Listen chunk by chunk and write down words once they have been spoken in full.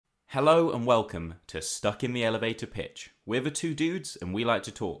Hello and welcome to Stuck in the Elevator Pitch. We're the two dudes and we like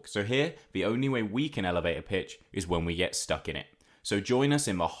to talk. So here, the only way we can elevate a pitch is when we get stuck in it. So join us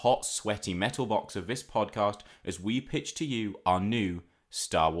in the hot, sweaty metal box of this podcast as we pitch to you our new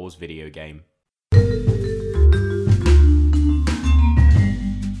Star Wars video game.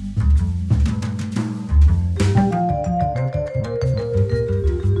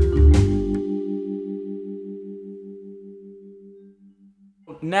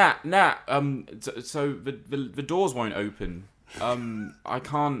 So the doors won't open. I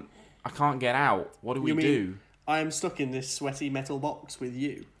can't get out. What do we do? I am stuck in this sweaty metal box with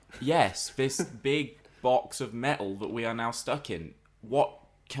you. Yes, this big box of metal that we are now stuck in. What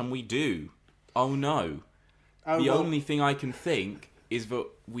can we do? Oh no. The only thing I can think is that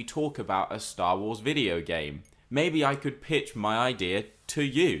we talk about a Star Wars video game. Maybe I could pitch my idea to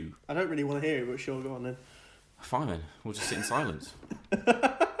you. I don't really want to hear it, but sure, go on then. Fine then, we'll just sit in silence.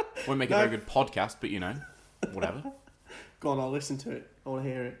 Won't make a very good podcast, but whatever. Go on, I'll listen to it. I want to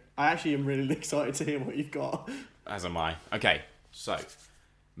hear it. I actually am really excited to hear what you've got. As am I. Okay, so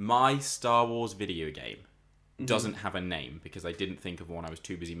my Star Wars video game doesn't have a name because I didn't think of one. I was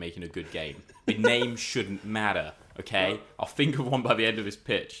too busy making a good game. The name shouldn't matter, okay? I'll think of one by the end of this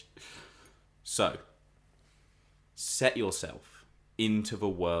pitch. So, set yourself into the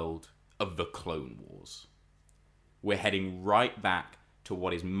world of the Clone Wars. We're heading right back to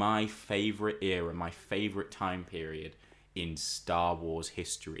what is my favourite era, my favourite time period in Star Wars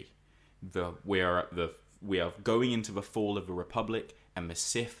history. We are going into the fall of the Republic, and the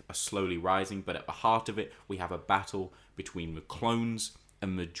Sith are slowly rising, but at the heart of it, we have a battle between the clones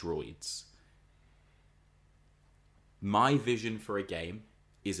and the droids. My vision for a game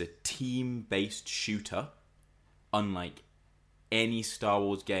is a team-based shooter, unlike any Star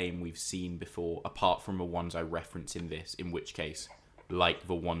Wars game we've seen before, apart from the ones I reference in this, in which case, like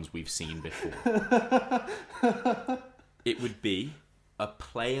the ones we've seen before. It would be a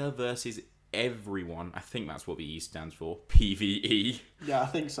player versus everyone, I think that's what the E stands for, PvE. Yeah, I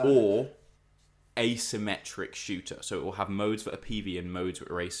think so. Or asymmetric shooter. So it will have modes that are PvE and modes that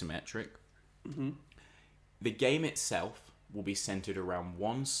are asymmetric. Mm-hmm. The game itself will be centered around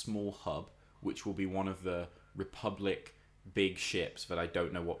one small hub, which will be one of the Republic big ships that I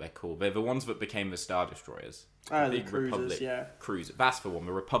don't know what they're called. They're the ones that became the Star Destroyers. The cruisers, Republic cruiser. That's the one,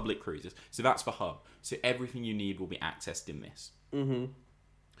 the Republic cruisers. So that's the hub. So everything you need will be accessed in this. Mm-hmm.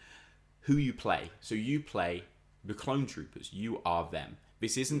 Who you play. So you play the clone troopers. You are them.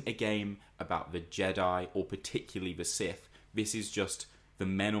 This isn't a game about the Jedi or particularly the Sith. This is just the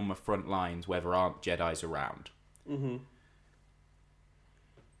men on the front lines where there aren't Jedis around. Mm-hmm.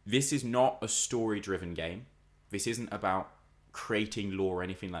 This is not a story-driven game. This isn't about creating lore or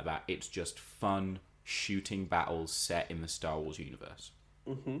anything like that. It's just fun shooting battles set in the Star Wars universe.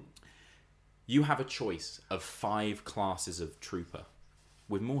 Mm-hmm. You have a choice of 5 classes of trooper,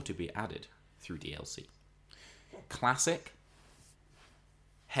 with more to be added through DLC. Classic,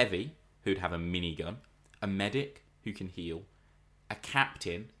 heavy, who'd have a minigun, a medic who can heal, a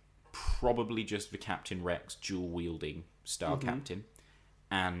captain, probably just the Captain Rex dual-wielding style captain,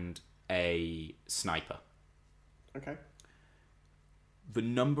 and a sniper. Okay. The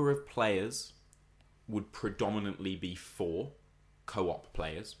number of players would predominantly be 4 co-op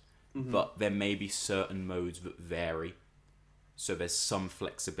players, but there may be certain modes that vary, so there's some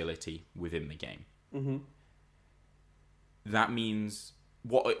flexibility within the game. Mm-hmm. That means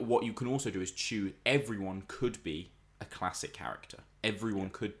what you can also do is choose. Everyone could be a classic character. Everyone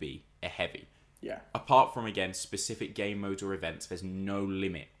could be a heavy. Yeah. Apart from, again, specific game modes or events, there's no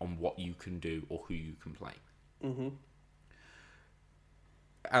limit on what you can do or who you can play. Mm-hmm.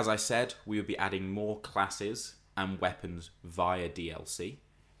 As I said, we would be adding more classes and weapons via DLC.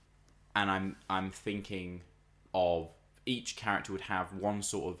 And I'm thinking of each character would have one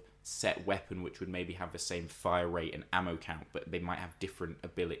sort of set weapon which would maybe have the same fire rate and ammo count, but they might have different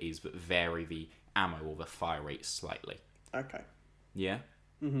abilities that vary the ammo or the fire rate slightly. Okay. Yeah?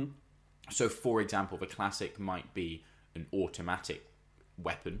 Mm-hmm. So, for example, the classic might be an automatic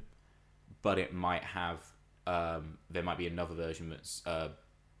weapon, but it might have... there might be another version that's...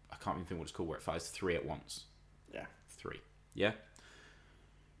 I can't even think what it's called, where it fires 3 at once. Yeah. 3. Yeah?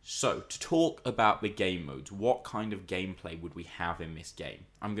 So, to talk about the game modes, what kind of gameplay would we have in this game?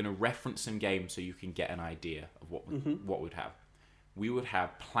 I'm going to reference some games so you can get an idea of what we'd have. We would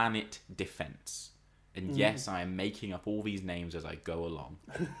have Planet Defense. And yes, I am making up all these names as I go along.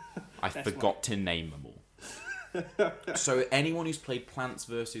 I forgot to name them all. So, anyone who's played Plants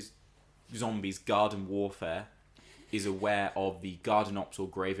vs. Zombies Garden Warfare is aware of the Garden Ops or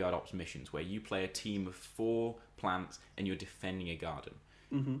Graveyard Ops missions, where you play a team of 4 plants and you're defending a garden.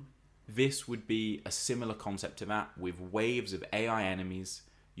 Mm-hmm. This would be a similar concept to that, with waves of AI enemies.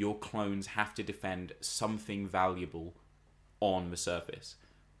 Your clones have to defend something valuable on the surface.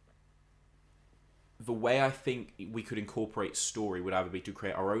 The way I think we could incorporate story would either be to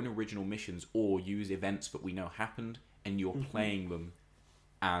create our own original missions or use events that we know happened and you're playing them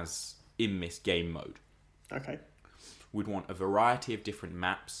as in this game mode. Okay. We'd want a variety of different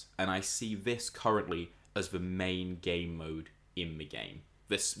maps, and I see this currently as the main game mode in the game.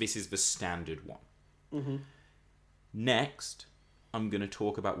 This is the standard one. Next, I'm going to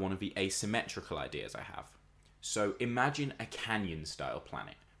talk about one of the asymmetrical ideas I have. So imagine a canyon-style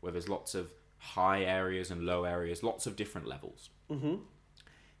planet where there's lots of high areas and low areas, lots of different levels.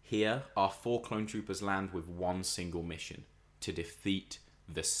 Here, our 4 clone troopers land with one single mission: to defeat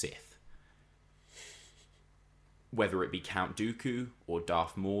the Sith. Whether it be Count Dooku, or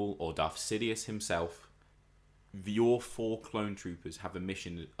Darth Maul, or Darth Sidious himself, your 4 clone troopers have a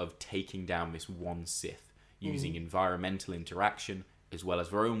mission of taking down this one Sith, using environmental interaction, as well as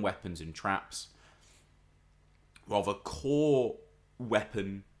their own weapons and traps. While the core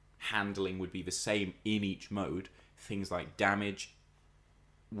weapon handling would be the same in each mode, things like damage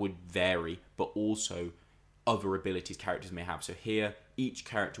would vary, but also other abilities characters may have. So here, each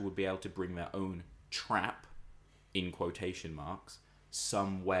character would be able to bring their own trap, in quotation marks,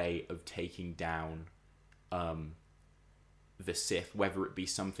 some way of taking down the Sith, whether it be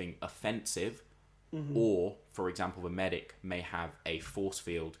something offensive, or, for example, the medic may have a force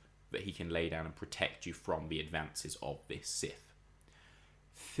field that he can lay down and protect you from the advances of this Sith.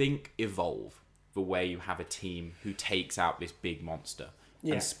 Think Evolve, the way you have a team who takes out this big monster.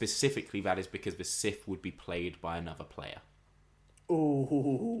 Yeah. And specifically that is because the Sith would be played by another player.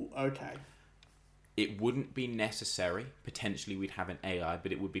 Oh, okay. It wouldn't be necessary. Potentially we'd have an AI,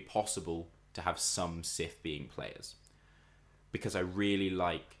 but it would be possible to have some Sith being players. Because I really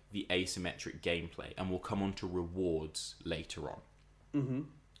like the asymmetric gameplay, and we'll come on to rewards later on.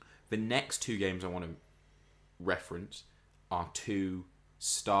 The next 2 games I want to reference are 2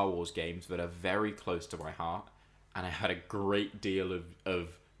 Star Wars games that are very close to my heart, and I had a great deal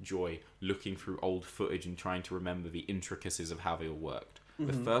of joy looking through old footage and trying to remember the intricacies of how they all worked.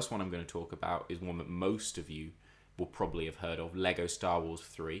 The first one I'm going to talk about is one that most of you will probably have heard of, Lego Star Wars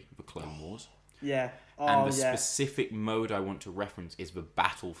 3, The Clone Wars. Yeah. And the specific mode I want to reference is the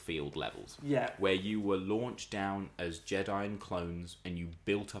battlefield levels. Yeah. Where you were launched down as Jedi and clones and you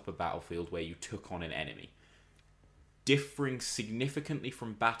built up a battlefield where you took on an enemy. Differing significantly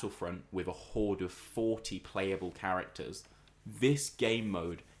from Battlefront with a horde of 40 playable characters, this game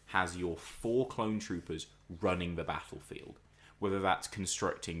mode has your 4 clone troopers running the battlefield. Whether that's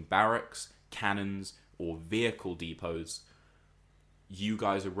constructing barracks, cannons, or vehicle depots, you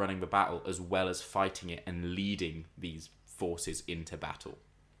guys are running the battle as well as fighting it and leading these forces into battle.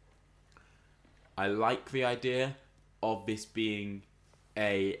 I like the idea of this being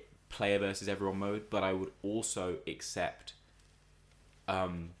a player versus everyone mode, but I would also accept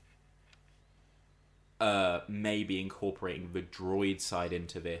maybe incorporating the droid side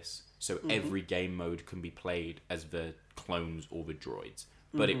into this, so every game mode can be played as the clones or the droids.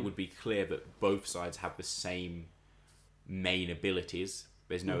 But it would be clear that both sides have the same main abilities.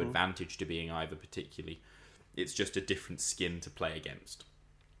 There's no advantage to being either particularly. It's just a different skin to play against.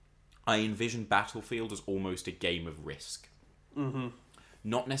 I envision Battlefield as almost a game of Risk.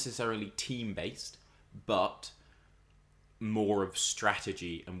 Not necessarily team-based, but more of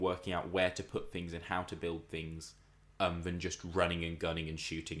strategy and working out where to put things and how to build things than just running and gunning and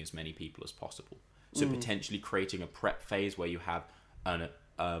shooting as many people as possible. So potentially creating a prep phase where you have an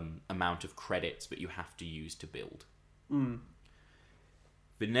amount of credits that you have to use to build.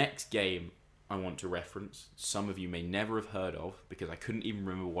 The next game I want to reference, some of you may never have heard of because I couldn't even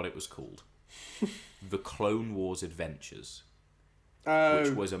remember what it was called. The Clone Wars Adventures.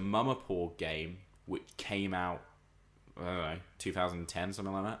 Which was a Mama Paw game which came out, I don't know, 2010,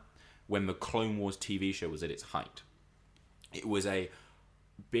 something like that, when the Clone Wars TV show was at its height. It was a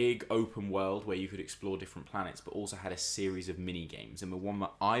big open world where you could explore different planets, but also had a series of mini games. And the one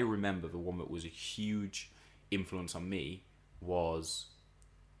that I remember, the one that was a huge influence on me, was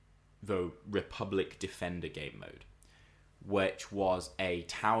the Republic Defender game mode, which was a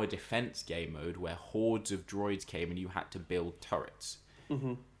tower defense game mode where hordes of droids came and you had to build turrets.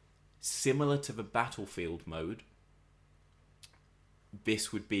 Similar to the Battlefield mode,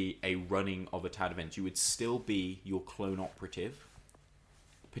 this would be a running of a tower defense. You would still be your clone operative,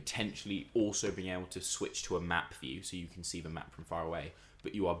 potentially also being able to switch to a map view so you can see the map from far away,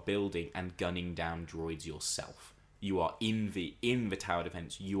 but you are building and gunning down droids yourself. You are in the tower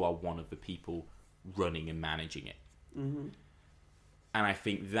defense. You are one of the people running and managing it. And I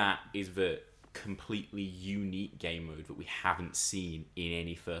think that is the completely unique game mode that we haven't seen in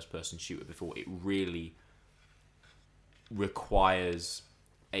any first-person shooter before. It really requires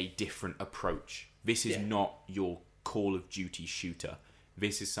a different approach. This is not your Call of Duty shooter.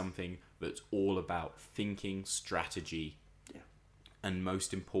 This is something that's all about thinking, strategy, and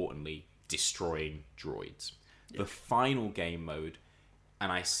most importantly, destroying droids. The final game mode,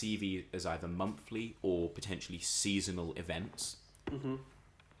 and I see these as either monthly or potentially seasonal events,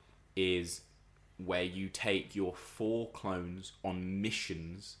 is where you take your 4 clones on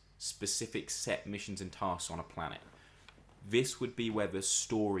missions, specific set missions and tasks on a planet. This would be where the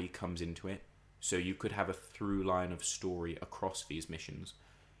story comes into it, so you could have a through line of story across these missions.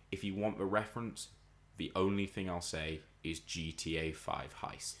 If you want the reference, the only thing I'll say is GTA 5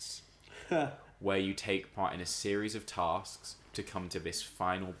 heists, where you take part in a series of tasks to come to this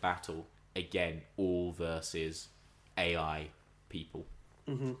final battle, again, all versus AI people.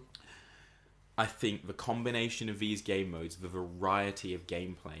 I think the combination of these game modes, the variety of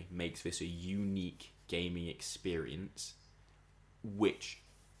gameplay, makes this a unique gaming experience, which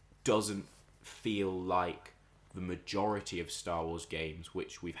doesn't feel like the majority of Star Wars games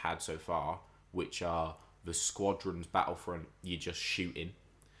which we've had so far, which are the Squadrons Battlefront, you're just shooting,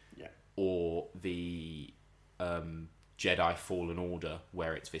 or the Jedi Fallen Order,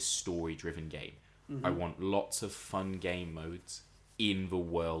 where it's this story-driven game. I want lots of fun game modes in the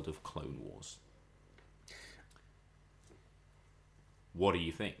world of Clone Wars. What do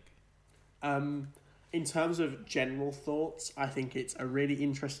you think? In terms of general thoughts, I think it's a really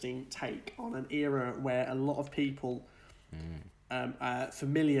interesting take on an era where a lot of people are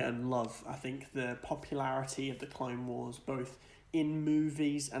familiar and love, I think, the popularity of the Clone Wars, both in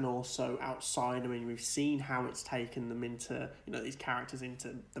movies and also outside. I mean, we've seen how it's taken them into, these characters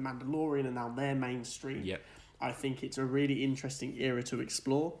into The Mandalorian, and now they're mainstream. Yep. I think it's a really interesting era to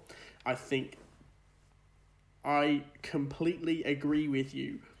explore. I think I completely agree with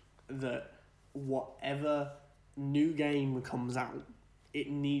you that whatever new game comes out, it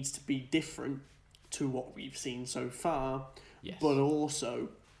needs to be different to what we've seen so far, but also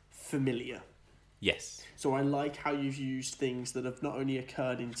familiar. Yes. So I like how you've used things that have not only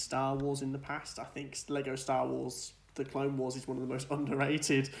occurred in Star Wars in the past. I think Lego Star Wars, The Clone Wars, is one of the most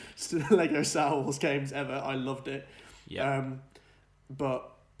underrated Lego Star Wars games ever. I loved it. Yeah.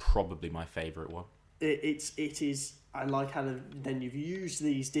 But probably my favourite one. It is. I like how then you've used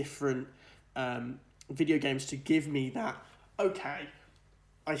these different video games to give me that, okay,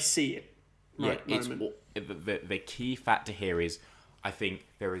 I see it. Right, moment. The key factor here is, I think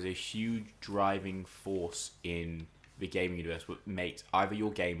there is a huge driving force in the gaming universe that makes either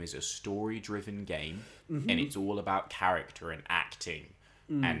your game is a story-driven game and it's all about character and acting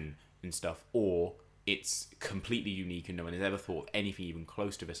and stuff, or it's completely unique and no one has ever thought of anything even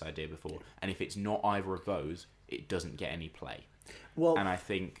close to this idea before. And if it's not either of those, it doesn't get any play. Well, and I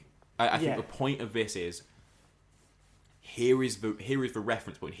think the point of this is, here is the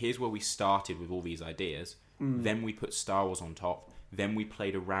reference point. Here's where we started with all these ideas. Then we put Star Wars on top. Then we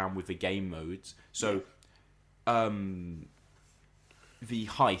played around with the game modes. So, the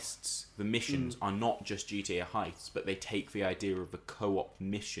heists, the missions, are not just GTA heists, but they take the idea of the co-op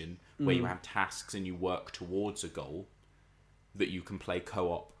mission where you have tasks and you work towards a goal that you can play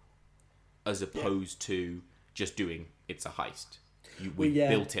co-op, as opposed to just doing it's a heist. We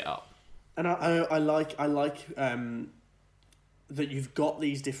built it up, and I like that you've got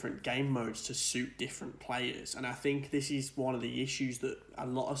these different game modes to suit different players, and I think this is one of the issues that a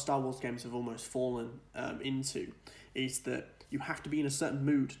lot of Star Wars games have almost fallen into, is that you have to be in a certain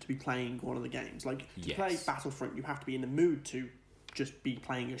mood to be playing one of the games. Like, to play Battlefront, you have to be in the mood to just be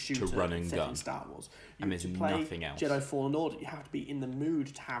playing a shooter to run and set gun in Star Wars. And there's to play nothing else. Jedi Fallen Order, you have to be in the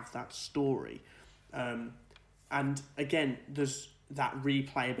mood to have that story. And again, there's that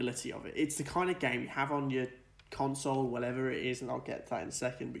replayability of it. It's the kind of game you have on your console, whatever it is, and I'll get to that in a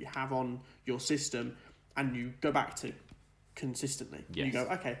second, but you have on your system and you go back to consistently. Yes. You go,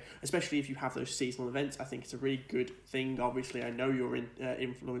 okay, especially if you have those seasonal events, I think it's a really good thing. Obviously, I know you're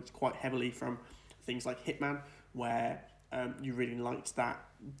influenced quite heavily from things like Hitman, where you really liked that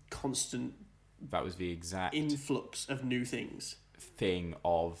constant... That was the exact... influx of new things. Thing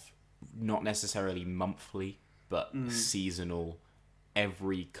of not necessarily monthly, but seasonal.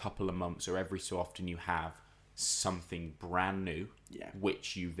 Every couple of months or every so often you have something brand new,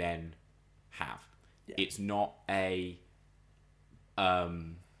 which you then have. It's not a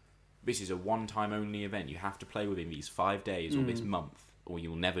this is a one-time only event. You have to play within these 5 days or this month, or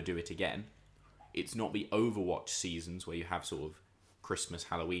you'll never do it again. It's not the Overwatch seasons where you have sort of Christmas,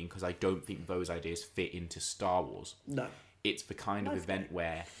 Halloween, because I don't think those ideas fit into Star Wars. No. it's the kind of Nice event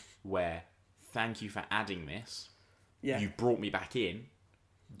where thank you for adding this. Yeah. You brought me back in,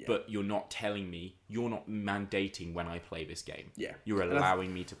 Yeah. but you're not telling me, you're not mandating when I play this game. Yeah. You're And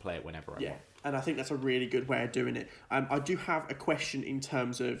allowing me to play it whenever I Yeah, want. and I think that's a really good way of doing it. I do have a question in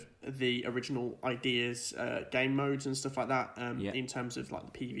terms of the original ideas, game modes and stuff like that, Yeah. in terms of like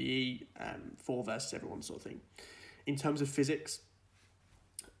the PvE, 4 versus everyone sort of thing. In terms of physics,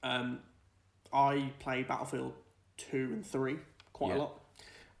 I play Battlefield 2 and 3 quite a Yeah. lot.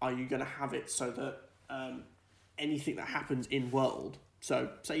 Are you going to have it so that anything that happens in world,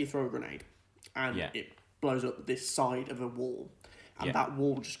 so say you throw a grenade and Yeah. it blows up this side of a wall, and Yeah. that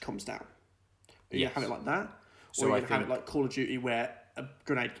wall just comes down. Are you Yes. going to have it like that? So Or are you I going to have it think- like Call of Duty where a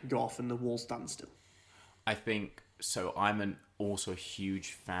grenade can go off and the wall stands still? I think so. I'm also a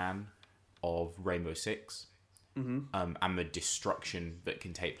huge fan of Rainbow Six, and the destruction that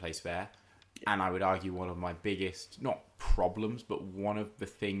can take place there. And I would argue one of my biggest, not problems, but one of the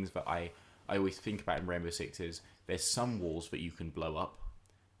things that I always think about in Rainbow Six is there's some walls that you can blow up,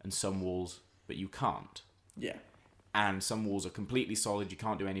 and some walls that you can't. Yeah. And some walls are completely solid; you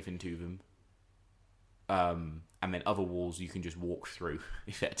can't do anything to them. And then other walls you can just walk through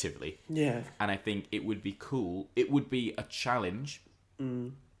effectively. Yeah. And I think it would be cool. It would be a challenge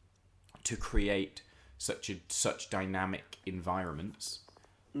to create such dynamic environments.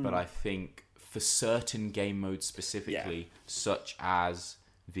 But I think for certain game modes specifically, such as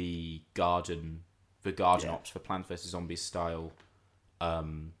the garden ops for Plants vs Zombies style,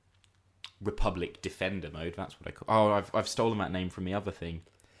 Republic Defender mode. That's what I call. Oh, I've stolen that name from the other thing.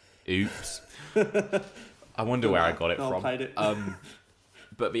 Oops. I wonder where I got it from. Played it.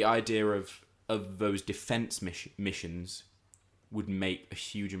 But the idea of those defense missions would make a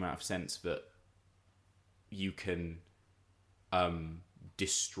huge amount of sense, that you can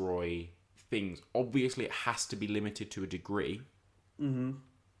destroy things. Obviously, it has to be limited to a degree.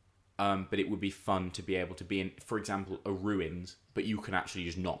 But it would be fun to be able to be in, for example, a ruins, but you can actually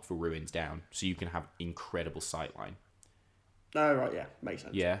just knock the ruins down, so you can have incredible sightline. Oh, right, yeah. Makes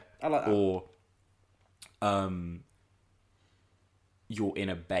sense. Yeah. I like that. Or you're in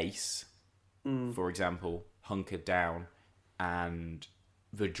a base, for example, hunkered down, and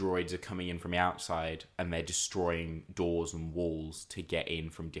the droids are coming in from the outside, and they're destroying doors and walls to get in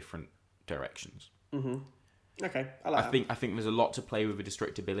from different directions. Okay, I like that. I think there's a lot to play with the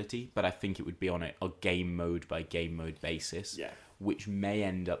destructibility, but I think it would be on a game mode by game mode basis, Yeah. which may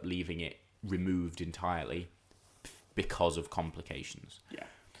end up leaving it removed entirely because of complications. Yeah.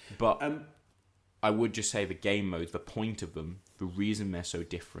 But I would just say the game modes, the point of them, the reason they're so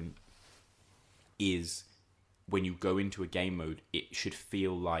different is when you go into a game mode, it should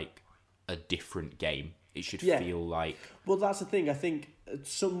feel like a different game. It should feel like... Well, that's the thing. I think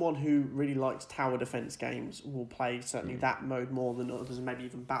someone who really likes tower defense games will play certainly that mode more than others, and maybe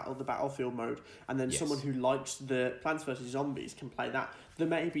even the Battlefield mode. And then someone who likes the Plants vs Zombies can play that. There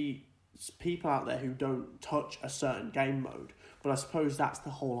may be people out there who don't touch a certain game mode, but I suppose that's the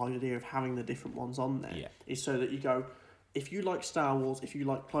whole idea of having the different ones on there. Yeah. Is so that you go, if you like Star Wars, if you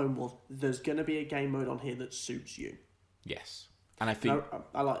like Clone Wars, there's going to be a game mode on here that suits you. Yes. And I think...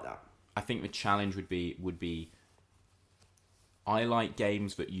 I like that. I think the challenge would be I like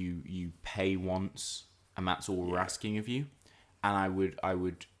games that you pay once and that's all we're asking of you. And I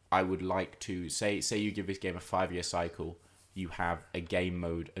would like to say you give this game a 5-year cycle, you have a game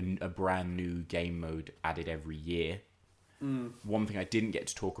mode, a brand new game mode added every year. One thing I didn't get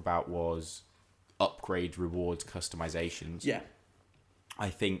to talk about was upgrade, rewards, customizations. Yeah. I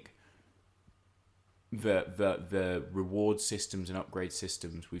think the reward systems and upgrade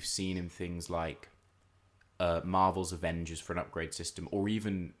systems we've seen in things like Marvel's Avengers for an upgrade system, or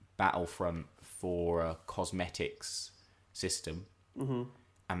even Battlefront for a cosmetics system,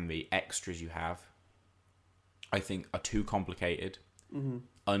 and the extras you have, I think are too complicated,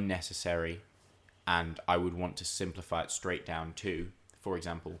 unnecessary, and I would want to simplify it straight down to, for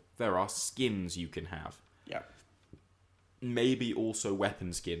example, there are skins you can have. Yeah. Maybe also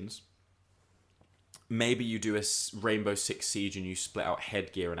weapon skins. Maybe you do a Rainbow Six Siege and you split out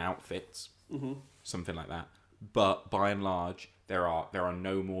headgear and outfits, something like that. But by and large, there are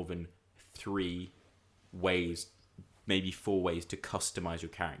no more than 3 ways, maybe 4 ways to customize your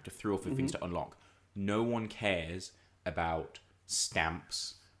character, 3 or 4 things to unlock. No one cares about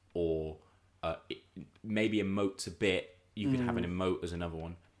stamps or maybe emotes a bit. You could have an emote as another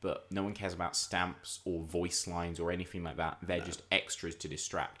one, but no one cares about stamps or voice lines or anything like that. They're just extras to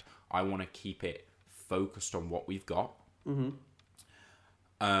distract. I want to keep it focused on what we've got.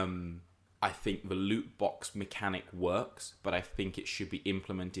 I think the loot box mechanic works, but I think it should be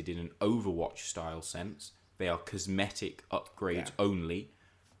implemented in an Overwatch style sense. They are cosmetic upgrades Yeah. only,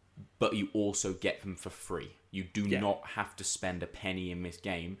 but you also get them for free. You do Yeah. not have to spend a penny in this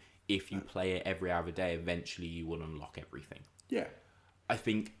game. If you play it every other day, eventually you will unlock everything. Yeah. I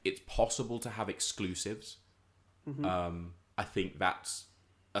think it's possible to have exclusives. I think that's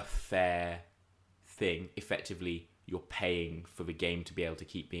a fair thing. Effectively, you're paying for the game to be able to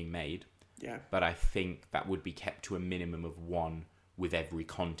keep being made. Yeah. But I think that would be kept to a minimum of one with every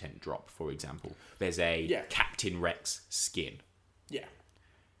content drop, for example. There's a Yeah. Captain Rex skin Yeah.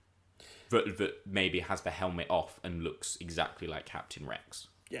 that maybe has the helmet off and looks exactly like Captain Rex.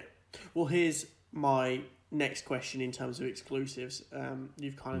 Yeah. Well, here's my next question in terms of exclusives.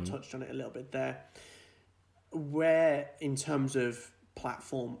 You've kind of touched on it a little bit there. Where, in terms of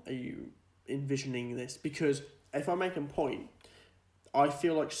platform, are you envisioning this? Because if I make a point, I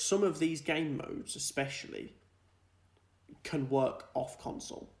feel like some of these game modes, especially, can work off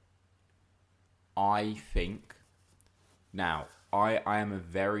console. I think... Now, I am a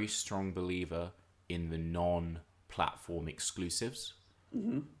very strong believer in the non-platform exclusives.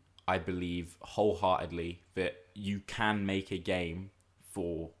 I believe wholeheartedly that you can make a game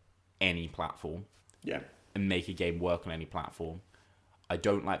for any platform Yeah. and make a game work on any platform. I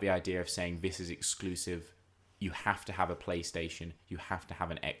don't like the idea of saying this is exclusive. You have to have a PlayStation. You have to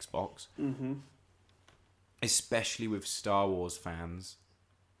have an Xbox. Especially with Star Wars fans,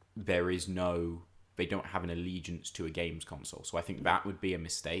 they don't have an allegiance to a games console. So I think that would be a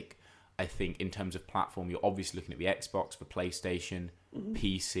mistake. I think in terms of platform, you're obviously looking at the Xbox, the PlayStation,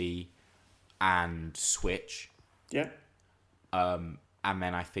 PC, and Switch. Yeah. And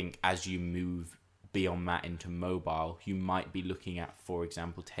then I think as you move beyond that into mobile, you might be looking at, for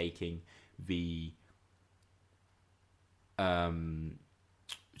example, taking the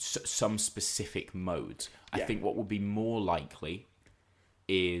some specific modes. I Yeah. think what would be more likely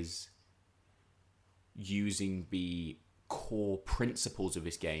is using the core principles of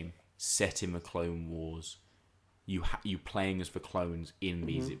this game set in the Clone Wars. You playing as the clones in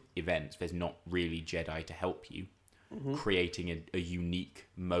these events. There's not really Jedi to help you. Creating a unique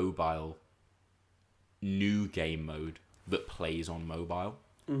mobile new game mode that plays on mobile.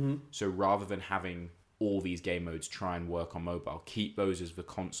 So rather than having all these game modes try and work on mobile, keep those as the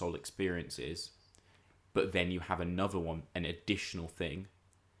console experiences, but then you have another one, an additional thing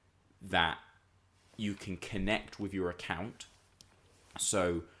that you can connect with your account.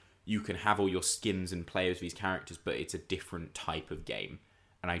 So you can have all your skins and play as these characters, but it's a different type of game.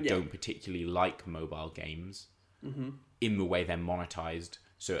 And I don't particularly like mobile games in the way they're monetized.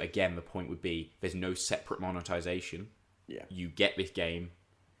 So again, the point would be there's no separate monetization. Yeah. You get this game.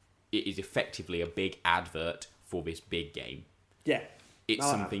 It is effectively a big advert for this big game. Yeah. It's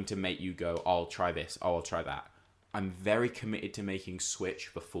something to make you go, I'll try this, I'll try that. I'm very committed to making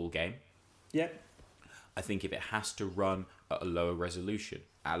Switch the full game. Yeah. I think if it has to run at a lower resolution,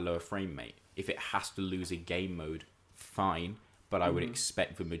 at a lower frame rate, if it has to lose a game mode, fine. But I would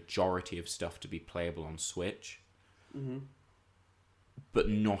expect the majority of stuff to be playable on Switch. But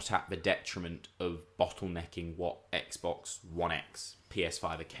not at the detriment of bottlenecking what Xbox One X,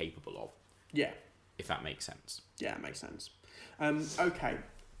 PS5 are capable of. Yeah. If that makes sense. Yeah, it makes sense. Okay.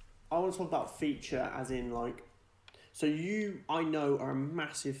 I want to talk about feature as in like... So you, I know, are a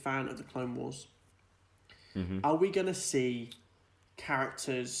massive fan of the Clone Wars. Are we going to see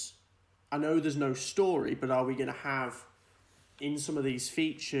characters... I know there's no story, but are we going to have, in some of these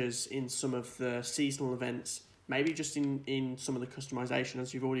features, in some of the seasonal events, maybe just in some of the customization,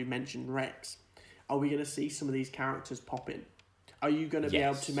 as you've already mentioned, Rex, are we going to see some of these characters pop in? Are you going to be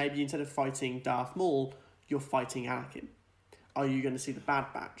able to, maybe instead of fighting Darth Maul, you're fighting Anakin? Are you going to see the Bad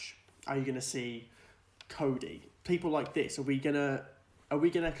Batch? Are you going to see Cody? People like this. Are we going to...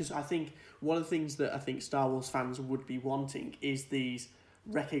 Because I think one of the things that I think Star Wars fans would be wanting is these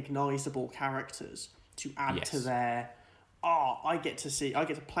recognisable characters to add to their... I get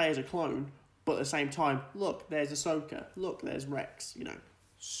to play as a clone, but at the same time, look, there's Ahsoka. Look, there's Rex, you know.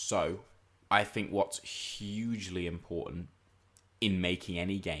 So, I think what's hugely important in making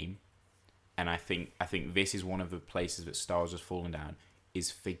any game, and I think this is one of the places that Star Wars has fallen down,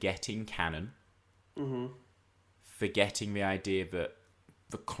 is forgetting canon. Forgetting the idea that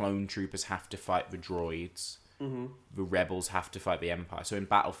the clone troopers have to fight the droids. The rebels have to fight the Empire. So in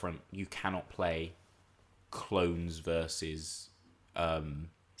Battlefront, you cannot play clones versus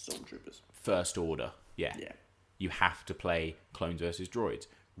Stormtroopers. First Order. Yeah. Yeah. You have to play clones versus droids,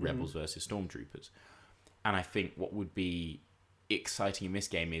 rebels versus stormtroopers. And I think what would be exciting in this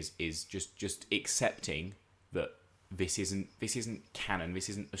game is just accepting that this isn't canon. This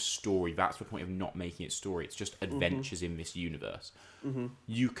isn't a story. That's the point of not making it story. It's just adventures in this universe.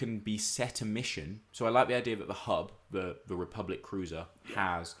 You can be set a mission. So I like the idea that the hub, the Republic cruiser,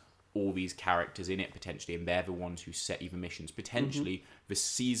 has all these characters in it potentially, and they're the ones who set you the missions. Potentially, the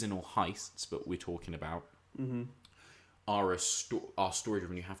seasonal heists that we're talking about are story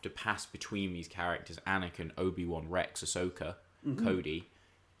driven. You have to pass between these characters: Anakin, Obi-Wan, Rex, Ahsoka, Cody,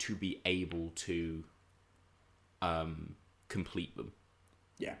 to be able to complete them.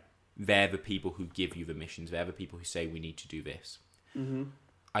 Yeah. They're the people who give you the missions. They're the people who say we need to do this.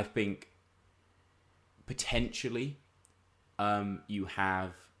 I think potentially you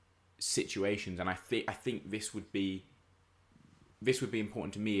have situations, and I think this would be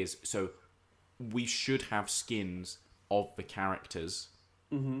important to me, is so we should have skins of the characters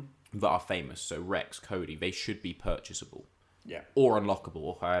that are famous. So Rex, Cody, they should be purchasable, or unlockable,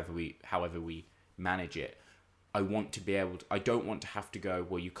 or however we manage it. I want to be able to, I don't want to have to go,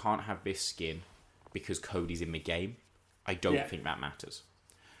 well, you can't have this skin because Cody's in the game. I don't think that matters.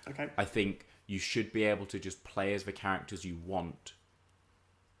 Okay. I think you should be able to just play as the characters you want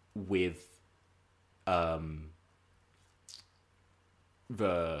with you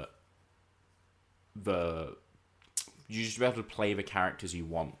should be able to play the characters you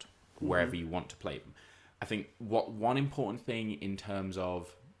want wherever you want to play them. I think one important thing in terms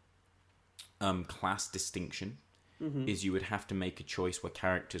of class distinction is you would have to make a choice where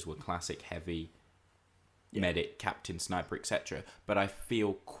characters were classic, heavy, medic, captain, sniper, etc. But I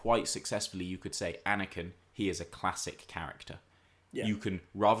feel quite successfully you could say Anakin, he is a classic character. You can,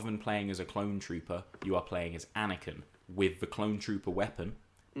 rather than playing as a clone trooper, you are playing as Anakin with the clone trooper weapon,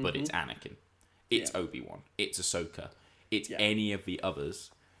 but it's Anakin. It's Obi-Wan. It's Ahsoka. It's any of the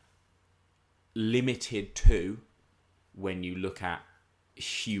others. Limited to, when you look at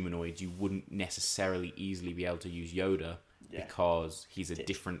humanoids, you wouldn't necessarily easily be able to use Yoda because he's a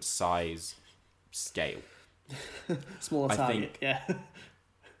different size scale. Smaller target,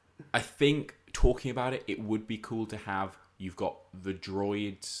 I think talking about it, it would be cool to have, you've got the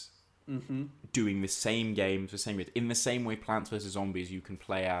droids doing the same games, in the same way Plants vs. Zombies, you can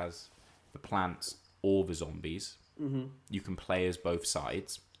play as the plants or the zombies. You can play as both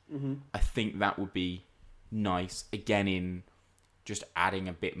sides. I think that would be nice, again, in just adding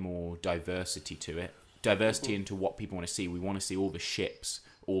a bit more diversity to it. Diversity into what people want to see. We want to see all the ships,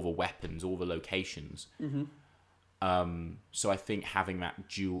 all the weapons, all the locations. So I think having that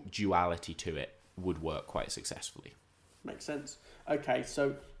duality to it would work quite successfully. Makes sense. Okay,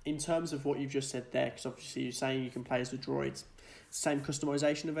 so in terms of what you've just said there, because obviously you're saying you can play as the droids, same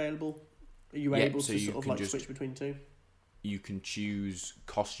customization available? Are you able to sort of like switch between two? You can choose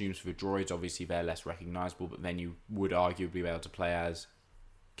costumes for the droids. Obviously, they're less recognisable, but then you would arguably be able to play as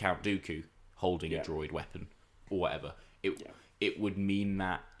Count Dooku holding a droid weapon or whatever. It would mean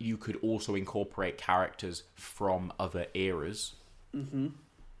that you could also incorporate characters from other eras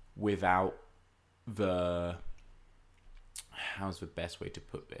without the... How's the best way to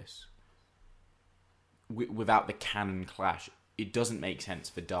put this? Without the canon clash. It doesn't make sense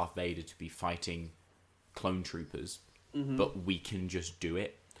for Darth Vader to be fighting clone troopers, but we can just do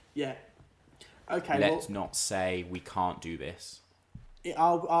it. Yeah. Okay. Let's not say we can't do this.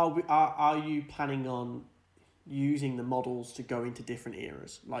 Are you planning on using the models to go into different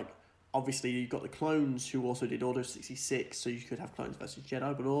eras? Like, obviously, you've got the clones who also did Order 66, so you could have clones versus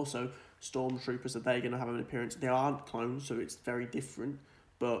Jedi, but also stormtroopers, that they're going to have an appearance. They aren't clones, so it's very different,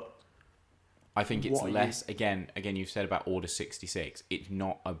 but... I think it's less... Again, you've said about Order 66. It's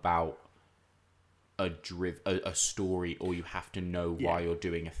not about a story, or you have to know why you're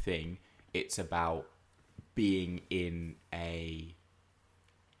doing a thing. It's about being in a...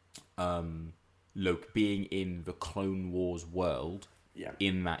 being in the Clone Wars world,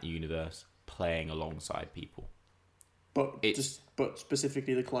 in that universe, playing alongside people. But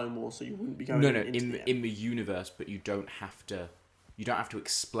specifically the Clone Wars, so you wouldn't be going in the universe, but you don't have to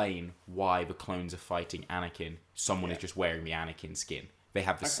explain why the clones are fighting Anakin. Someone is just wearing the Anakin skin. They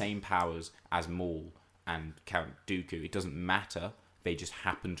have the same powers as Maul and Count Dooku. It doesn't matter. They just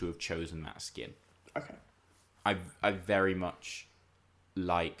happen to have chosen that skin. Okay. I very much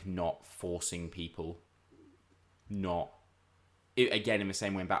like not forcing people. Again, in the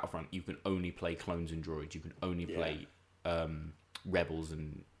same way in Battlefront, you can only play clones and droids. You can only play rebels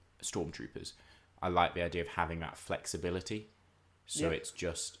and stormtroopers. I like the idea of having that flexibility. So it's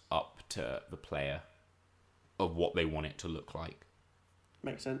just up to the player of what they want it to look like.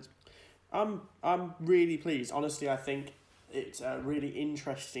 Makes sense. I'm really pleased. Honestly, I think it's a really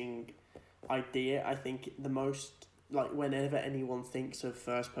interesting idea. I think the most, like, whenever anyone thinks of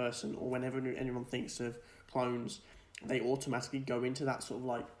first person, or whenever anyone thinks of clones, they automatically go into that sort of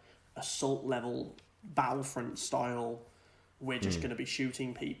like assault level, Battlefront style. We're just going to be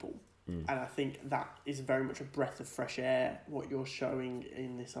shooting people. And I think that is very much a breath of fresh air, what you're showing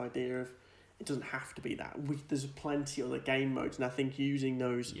in this idea of it doesn't have to be that. There's plenty of other game modes, and I think using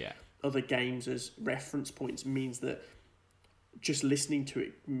those other games as reference points means that just listening to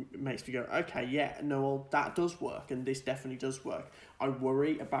it makes me go, okay, yeah, no, well, that does work, and this definitely does work. I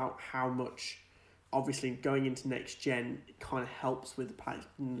worry about how much, obviously, going into next gen, it kind of helps with the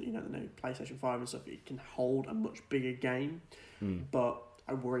new PlayStation 5 and stuff. It can hold a much bigger game, but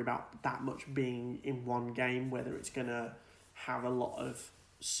I worry about that much being in one game, whether it's going to have a lot of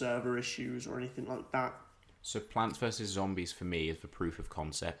server issues or anything like that. So Plants vs. Zombies for me is the proof of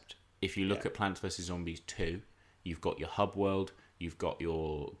concept. If you look at Plants vs. Zombies 2, you've got your hub world, you've got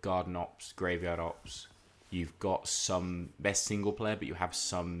your garden ops, graveyard ops, you've got some, best single player, but you have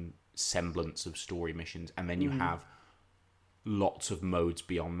some semblance of story missions, and then you have lots of modes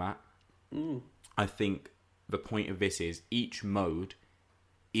beyond that. I think the point of this is each mode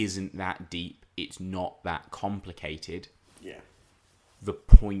isn't that deep, it's not that complicated. Yeah. The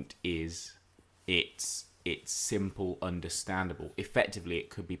point is it's simple, understandable. Effectively, it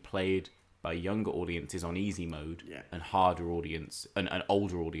could be played by younger audiences on easy mode and harder audience and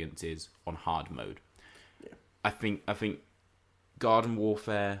older audiences on hard mode. Yeah. I think Garden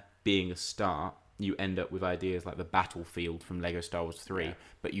Warfare being a start, you end up with ideas like the Battlefield from Lego Star Wars 3,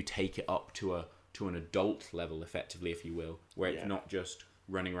 but you take it up to an adult level, effectively, if you will, where it's not just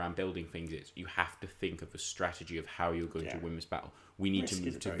running around building things. It's you have to think of a strategy of how you're going to win this battle. We need to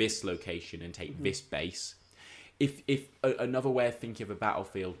move to this location and take this base. If another way of thinking of a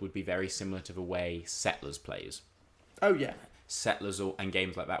Battlefield would be very similar to the way Settlers plays. Oh yeah, Settlers and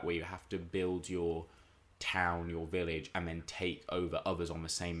games like that where you have to build your town, your village, and then take over others on the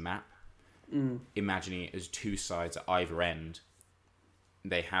same map. Imagining it as two sides at either end.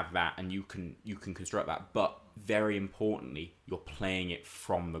 They have that, and you can construct that, but very importantly, you're playing it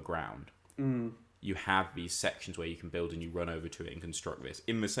from the ground. You have these sections where you can build and you run over to it and construct this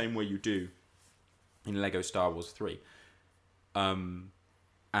in the same way you do in Lego Star Wars 3. And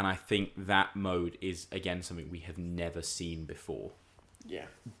I think that mode is, again, something we have never seen before. Yeah.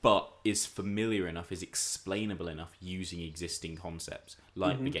 But is familiar enough, is explainable enough using existing concepts,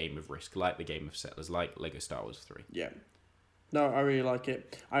 like the game of Risk, like the game of Settlers, like Lego Star Wars 3. Yeah. No, I really like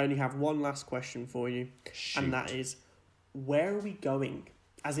it. I only have one last question for you. Shoot. And that is, where are we going?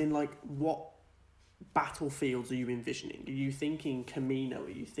 As in, like, what battlefields are you envisioning? Are you thinking Camino? Are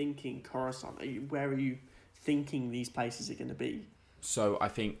you thinking Coruscant? Where are you thinking these places are going to be? So I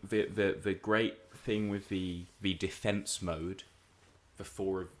think the great thing with the defense mode, the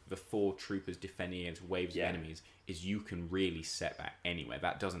four troopers defending against waves of enemies, is you can really set that anywhere.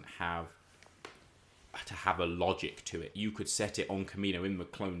 That doesn't have to have a logic to it. You could set it on Camino in the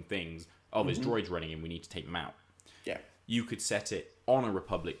clone things. Oh, there's droids running in, we need to take them out. Yeah. You could set it on a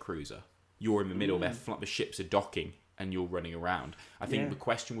Republic cruiser. You're in the middle, the ships are docking, and you're running around. I think the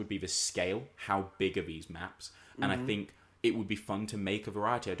question would be the scale. How big are these maps? And I think it would be fun to make a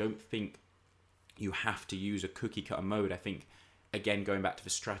variety. I don't think you have to use a cookie cutter mode. I think, again, going back to the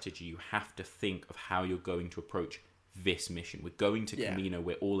strategy, you have to think of how you're going to approach this mission. We're going to Camino,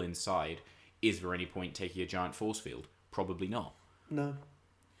 we're all inside. Is there any point taking a giant force field? Probably not. No.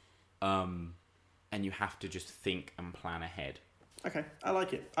 And you have to just think and plan ahead. Okay, I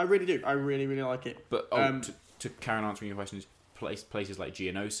like it. I really do. I really, really like it. But to carry on answering your questions, places like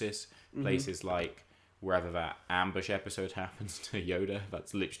Geonosis, places like wherever that ambush episode happens to Yoda,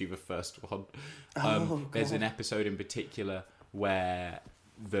 that's literally the first one. There's an episode in particular where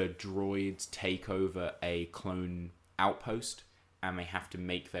the droids take over a clone outpost and they have to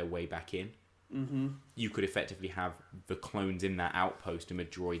make their way back in. You could effectively have the clones in that outpost and the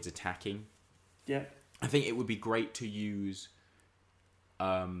droids attacking. Yeah. I think it would be great to use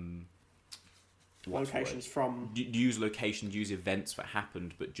locations from... Use locations, use events that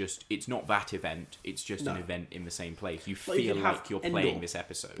happened, but just... It's not that event, it's just an event in the same place. You feel like you're playing this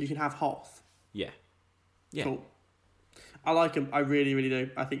episode. You can have Hoth. Yeah. Yeah. Cool. I like them. I really, really do.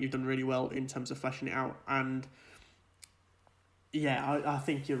 I think you've done really well in terms of fleshing it out. And yeah, I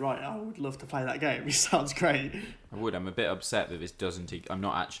think you're right. I would love to play that game. It sounds great. I would. I'm a bit upset that this doesn't... I'm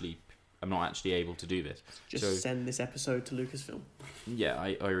not actually able to do this. Just send this episode to Lucasfilm. Yeah,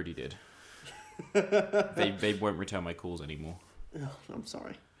 I already did. They won't return my calls anymore. Oh, I'm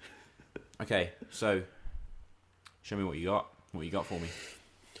sorry. Okay, so show me what you got. What you got for me?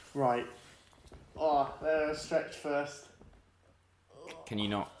 Right. Oh, stretch first. Can you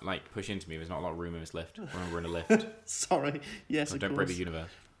not push into me? There's not a lot of room in this lift. We're in a lift. Sorry. Yes, Don't break the universe.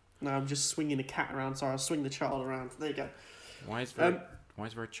 No, I'm just swinging a cat around. Sorry, I'll swing the child around. There you go. Why is there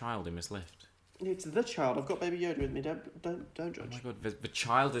a child in Miss Lift? It's the child. I've got Baby Yoda with me. Don't Oh judge. my god, the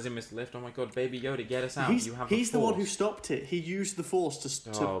child is in Miss Lift. Oh my god, Baby Yoda, get us out. He's the one who stopped it. He used the Force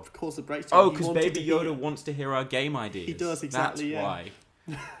to cause the breakdown. Oh, because Baby Yoda wants to hear our game ideas. He does, exactly. That's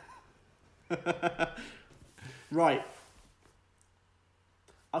why. Right.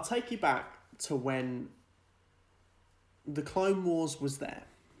 I'll take you back to when the Clone Wars was there.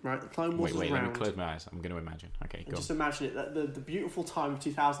 Right, the Clone Wars was around. Let me close my eyes. I'm going to imagine. Okay, go. Just imagine it. The beautiful time of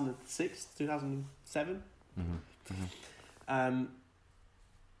 2006, 2007. And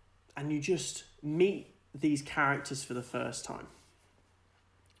you just meet these characters for the first time.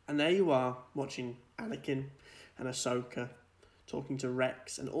 And there you are, watching Anakin and Ahsoka talking to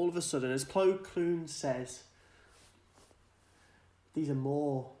Rex. And all of a sudden, as Plo Koon says, these are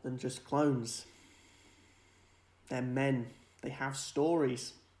more than just clones. They're men. They have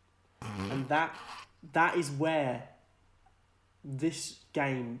stories. And that is where this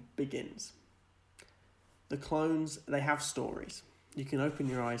game begins. The clones, they have stories. You can open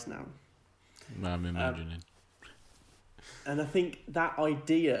your eyes now. I'm imagining. And I think that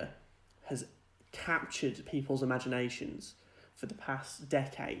idea has captured people's imaginations for the past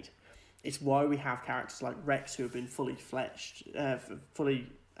decade. It's why we have characters like Rex who have been fully fleshed,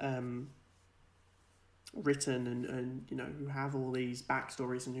 fully written and who have all these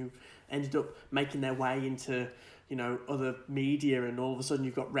backstories and who ended up making their way into other media, and all of a sudden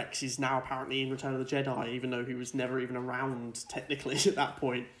you've got Rex is now apparently in Return of the Jedi, even though he was never even around technically at that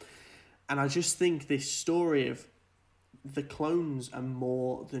point. And I just think this story of the clones are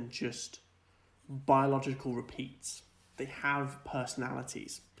more than just biological repeats. They have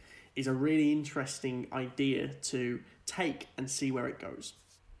personalities. Is a really interesting idea to take and see where it goes.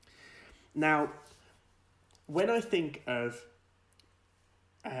 Now, when I think of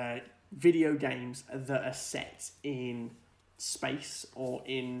video games that are set in space or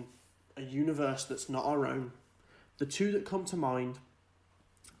in a universe that's not our own, the two that come to mind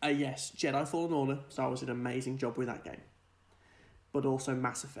are, yes, Jedi Fallen Order. Star Wars did an amazing job with that game. But also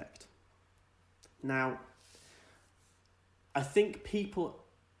Mass Effect. Now, I think people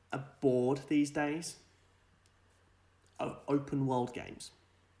are bored these days of open world games.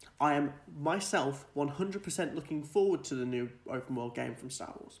 I am myself 100% looking forward to the new open world game from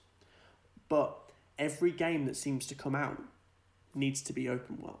Star Wars. But every game that seems to come out needs to be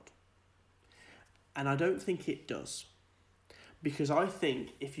open world. And I don't think it does. Because I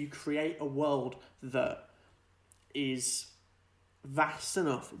think if you create a world that is vast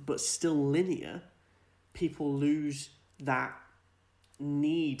enough but still linear, people lose that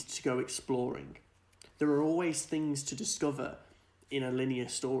need to go exploring. There are always things to discover in a linear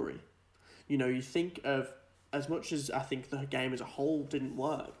story. You think of, as much as I think the game as a whole didn't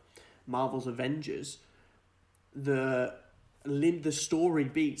work, Marvel's Avengers, the story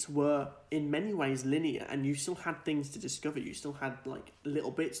beats were in many ways linear, and you still had things to discover. You still had like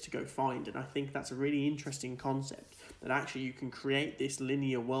little bits to go find, and I think that's a really interesting concept, that actually you can create this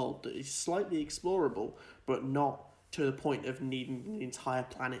linear world that is slightly explorable, but not to the point of needing an entire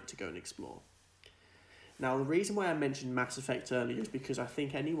planet to go and explore. Now, the reason why I mentioned Mass Effect earlier is because I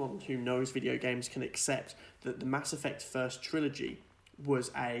think anyone who knows video games can accept that the Mass Effect first trilogy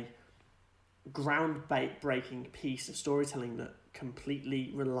was a groundbreaking piece of storytelling that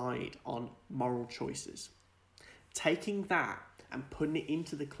completely relied on moral choices. Taking that and putting it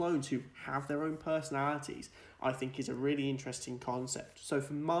into the clones who have their own personalities, I think is a really interesting concept. So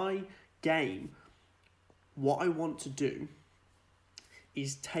for my game, what I want to do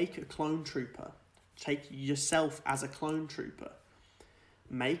is take a clone trooper, take yourself as a clone trooper,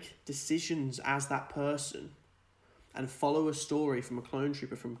 make decisions as that person, and follow a story from a clone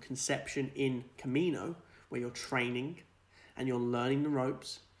trooper from conception in Kamino, where you're training and you're learning the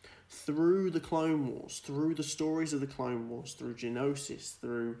ropes, through the Clone Wars, through the stories of the Clone Wars, through Geonosis,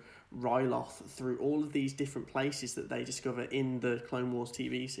 through Ryloth, through all of these different places that they discover in the Clone Wars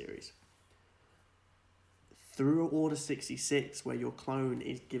TV series. Through Order 66, where your clone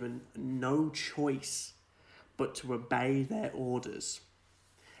is given no choice but to obey their orders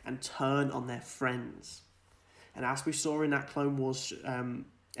and turn on their friends. And as we saw in that Clone Wars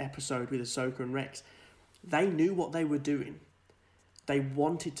episode with Ahsoka and Rex, they knew what they were doing. They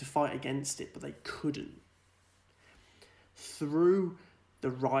wanted to fight against it, but they couldn't. Through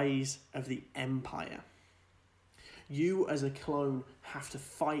the rise of the Empire, you as a clone have to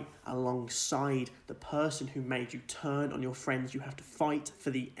fight alongside the person who made you turn on your friends. You have to fight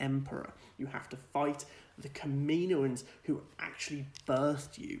for the Emperor. You have to fight the Kaminoans who actually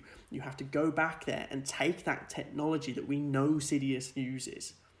birthed you. You have to go back there and take that technology that we know Sidious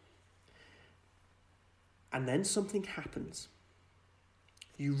uses And then something happens.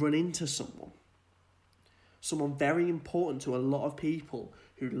 You run into someone very important to a lot of people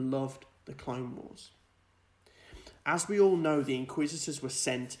who loved the Clone Wars. As we all know, the Inquisitors were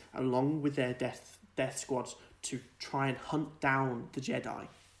sent along with their death squads to try and hunt down the Jedi.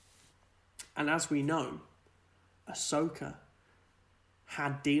 And as we know, Ahsoka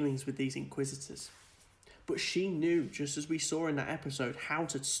had dealings with these Inquisitors. But she knew, just as we saw in that episode, how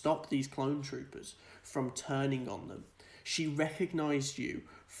to stop these clone troopers from turning on them. She recognised you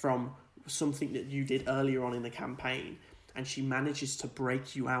from something that you did earlier on in the campaign, and she manages to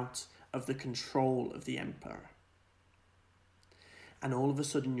break you out of the control of the Emperor. And all of a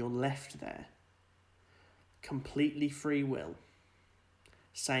sudden you're left there, completely free will,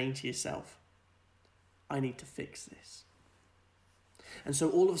 saying to yourself, I need to fix this. And so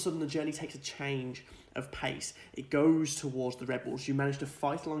all of a sudden the journey takes a change of pace. It goes towards the rebels. You manage to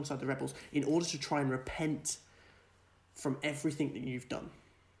fight alongside the rebels in order to try and repent from everything that you've done.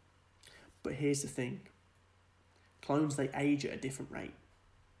 But here's the thing. Clones, they age at a different rate.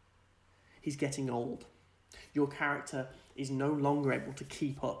 He's getting old. Your character is no longer able to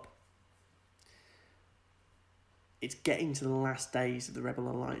keep up. It's getting to the last days of the Rebel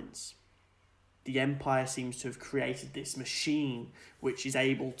Alliance. The Empire seems to have created this machine which is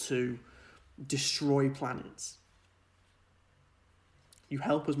able to destroy planets. You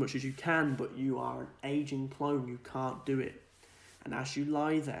help as much as you can, but you are an aging clone. You can't do it. And as you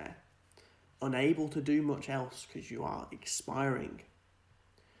lie there, unable to do much else because you are expiring,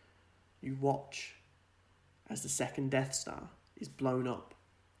 you watch as the second Death Star is blown up,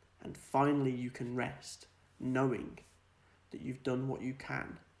 and finally you can rest, knowing that you've done what you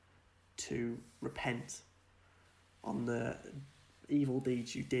can to repent on the evil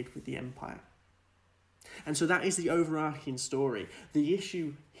deeds you did with the Empire. And so that is the overarching story. The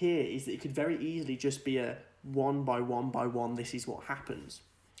issue here is that it could very easily just be a one by one, this is what happens.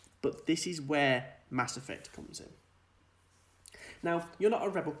 But this is where Mass Effect comes in. Now, you're not a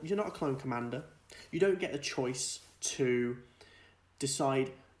rebel, you're not a clone commander. You don't get the choice to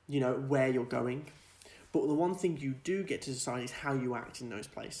decide, where you're going. But the one thing you do get to decide is how you act in those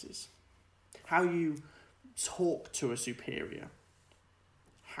places. How you talk to a superior.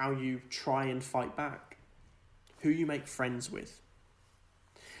 How you try and fight back. Who you make friends with.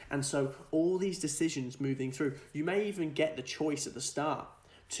 And so all these decisions moving through, you may even get the choice at the start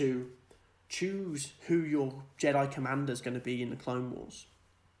to choose who your Jedi commander is going to be in the Clone Wars.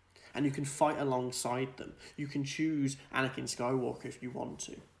 And you can fight alongside them. You can choose Anakin Skywalker if you want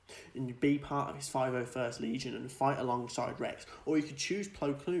to. And you be part of his 501st Legion and fight alongside Rex. Or you could choose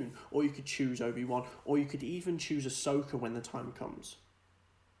Plo Koon. Or you could choose Obi-Wan. Or you could even choose Ahsoka when the time comes.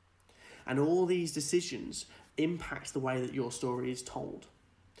 And all these decisions impact the way that your story is told.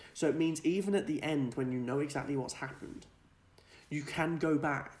 So it means even at the end, when you know exactly what's happened, you can go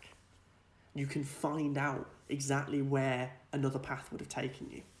back. You can find out exactly where another path would have taken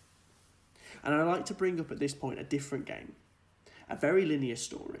you. And I'd like to bring up at this point a different game. A very linear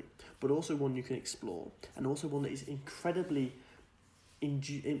story, but also one you can explore. And also one that is incredibly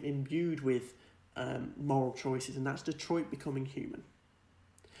imbued with moral choices. And that's Detroit Becoming Human.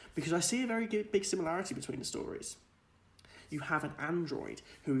 Because I see a very big similarity between the stories. You have an android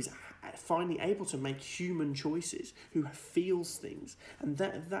who is finally able to make human choices, who feels things. And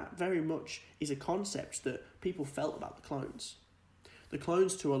that very much is a concept that people felt about the clones. The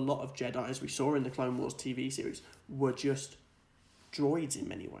clones, to a lot of Jedi, as we saw in the Clone Wars TV series, were just droids in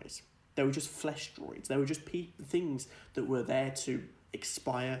many ways. They were just flesh droids. They were just things that were there to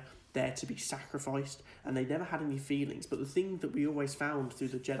expire, there to be sacrificed, and they never had any feelings. But the thing that we always found through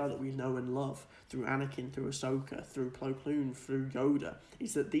the Jedi that we know and love, through Anakin, through Ahsoka, through Plo Koon, through Yoda,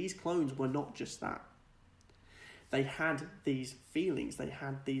 is that these clones were not just that. They had these feelings, they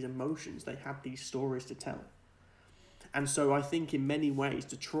had these emotions, they had these stories to tell. And so I think in many ways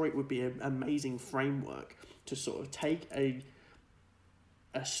Detroit would be an amazing framework to sort of take a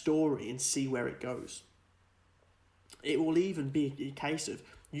story and see where it goes. It will even be a case of,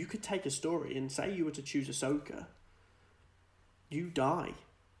 you could take a story and say you were to choose Ahsoka, you die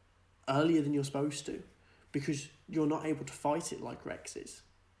earlier than you're supposed to because you're not able to fight it like Rex is.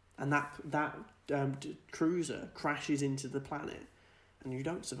 And that cruiser crashes into the planet and you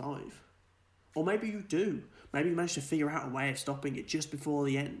don't survive. Or maybe you do. Maybe you manage to figure out a way of stopping it just before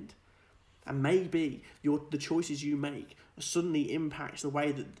the end. And maybe the choices you make suddenly impact the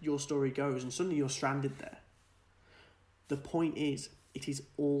way that your story goes and suddenly you're stranded there. The point is, it is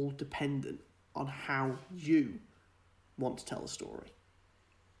all dependent on how you want to tell the story.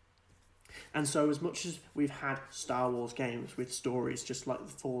 And so as much as we've had Star Wars games with stories just like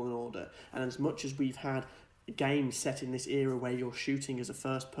The Fallen Order, and as much as we've had games set in this era where you're shooting as a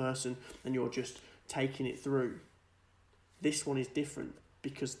first person and you're just taking it through, this one is different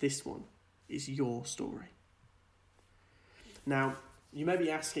because this one is your story. Now, you may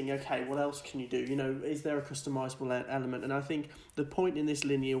be asking, okay, what else can you do? You know, is there a customizable element? And I think the point in this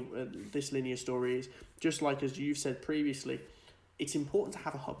linear story is, just like as you've said previously, it's important to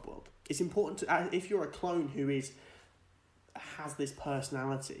have a hub world. It's important to, if you're a clone who has this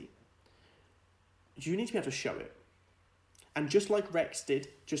personality, you need to be able to show it. And just like Rex did,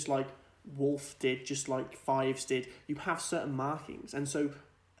 just like Wolf did, just like Fives did, you have certain markings. And so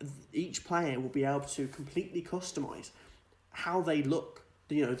each player will be able to completely customize how they look,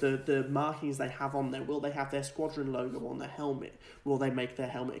 you know, the markings they have on there. Will they have their squadron logo on their helmet? Will they make their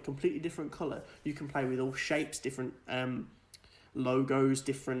helmet a completely different colour? You can play with all shapes, different logos,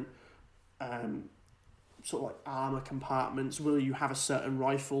 different sort of like armour compartments. Will you have a certain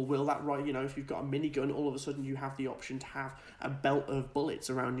rifle? Will that, you know, if you've got a minigun, all of a sudden you have the option to have a belt of bullets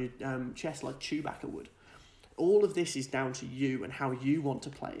around your chest like Chewbacca would. All of this is down to you and how you want to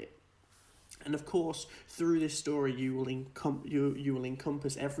play it. And of course, through this story, you will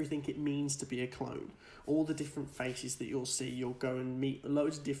encompass everything it means to be a clone. All the different faces that you'll see, you'll go and meet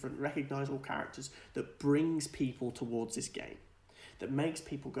loads of different recognisable characters that brings people towards this game. That makes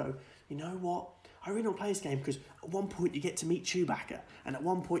people go, you know what? I really want to play this game because at one point you get to meet Chewbacca, and at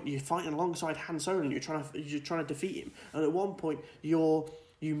one point you're fighting alongside Han Solo and you're trying to defeat him, and at one point you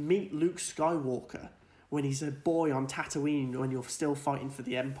meet Luke Skywalker when he's a boy on Tatooine when you're still fighting for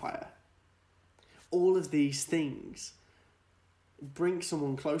the Empire. All of these things bring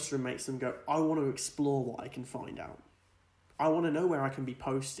someone closer and makes them go, I want to explore what I can find out. I want to know where I can be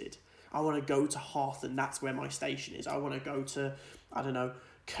posted. I want to go to Hoth and that's where my station is. I want to go to, I don't know,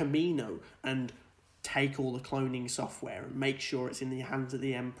 Camino and take all the cloning software and make sure it's in the hands of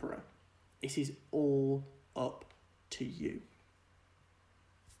the Emperor. It is all up to you.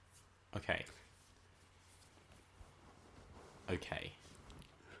 Okay.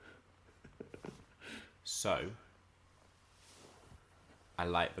 So, I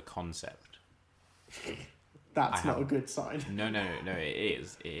like the concept. That's not a good sign. No, it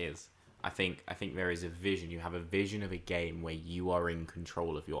is. I think there is a vision. You have a vision of a game where you are in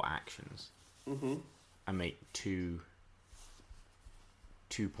control of your actions. Mm-hmm. I make two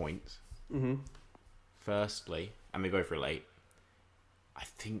points. Mm-hmm. Firstly, and we go for it late. I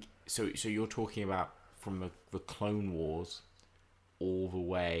think so. So you're talking about from the Clone Wars all the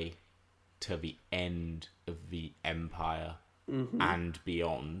way to the end of the Empire and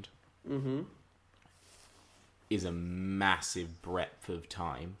beyond. Mm-hmm. Is a massive breadth of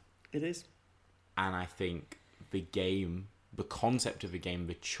time. It is. And I think the concept of the game,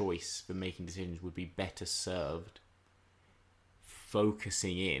 the choice for making decisions would be better served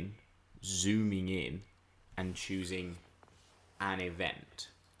focusing in, zooming in, and choosing an event.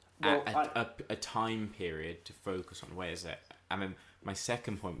 Well, a time period to focus on. Where is it? And then my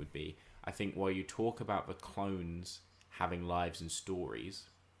second point would be, I think while you talk about the clones having lives and stories,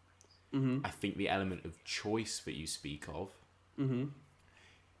 I think the element of choice that you speak of,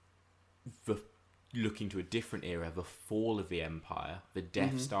 the looking to a different era, the fall of the Empire, the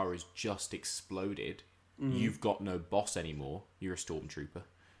Death Star has just exploded. You've got no boss anymore. You're a stormtrooper.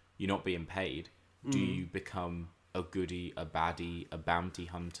 You're not being paid. Do you become a goodie, a baddie, a bounty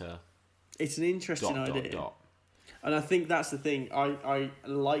hunter? It's an interesting idea. And I think that's the thing. I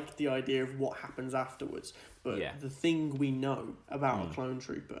like the idea of what happens afterwards. But the thing we know about a clone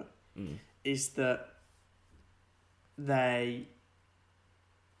trooper is that they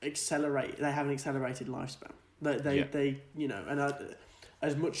accelerate. They have an accelerated lifespan. They you know, and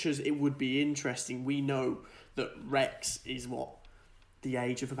as much as it would be interesting, we know that Rex is the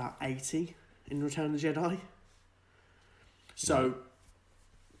age of about 80 in Return of the Jedi. So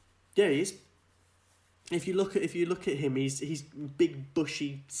he is. If you look at him, he's big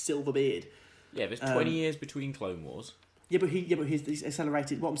bushy silver beard. Yeah, there's 20 years between Clone Wars. Yeah, but he's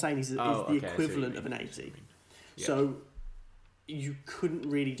accelerated. What I'm saying is the equivalent of an 80. Yeah. So you couldn't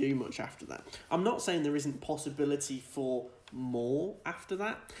really do much after that. I'm not saying there isn't possibility for more after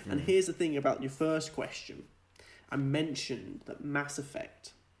that. And here's the thing about your first question. I mentioned that Mass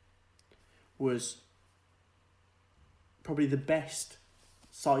Effect was probably the best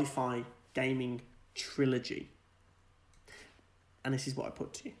sci-fi gaming trilogy. And this is what I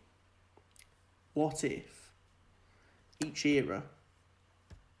put to you. What if each era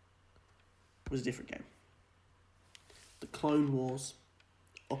was a different game? The Clone Wars,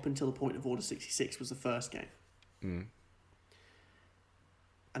 up until the point of Order 66, was the first game.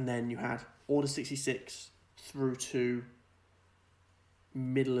 and then you had Order 66 through to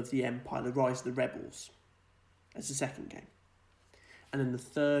middle of the Empire, the Rise of the Rebels, as the second game. And then the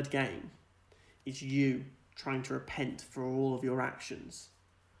third game is you trying to repent for all of your actions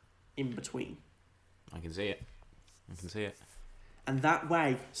in between. I can see it. And that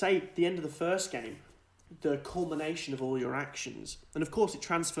way, say at the end of the first game, the culmination of all your actions, and of course it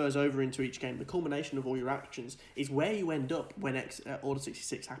transfers over into each game, the culmination of all your actions is where you end up when Order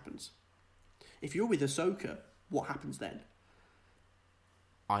 66 happens. If you're with Ahsoka, what happens then?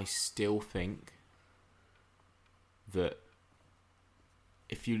 I still think that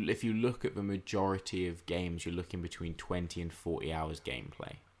if you look at the majority of games, you're looking between 20 and 40 hours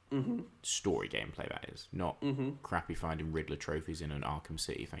gameplay. Mm-hmm. Story gameplay, that is. Not crappy finding Riddler trophies in an Arkham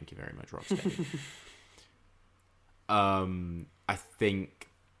City. Thank you very much, Rocksteady. I think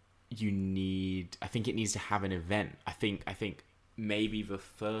it needs to have an event. I think maybe the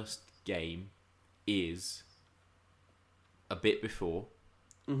first game is a bit before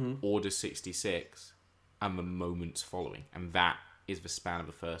Order 66 and the moments following, and that is the span of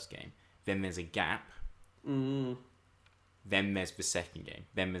the first game. Then there's a gap. Then there's the second game.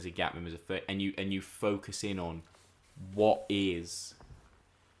 Then there's a gap. Then there's a third, and you focus in on what is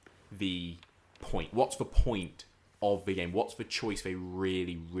the point. What's the point of the game? What's the choice they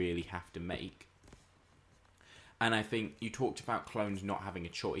really, really have to make? And I think you talked about clones not having a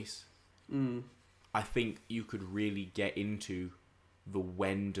choice. I think you could really get into the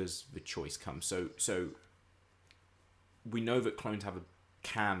when does the choice come. So we know that clones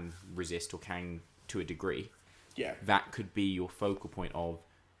can resist or can to a degree. Yeah. That could be your focal point of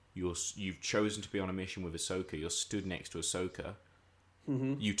you've chosen to be on a mission with Ahsoka. You're stood next to Ahsoka.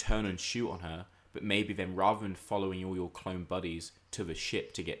 You turn and shoot on her, but maybe then rather than following all your clone buddies to the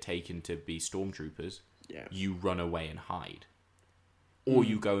ship to get taken to be stormtroopers, you run away and hide, or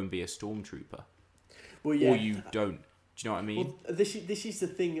you go and be a stormtrooper, or you don't. Do you know what I mean? Well, this is the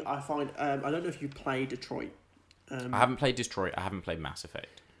thing I find. I don't know if you play Detroit. I haven't played Detroit. I haven't played Mass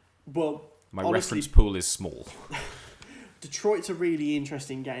Effect. Well, my reference pool is small. Detroit's a really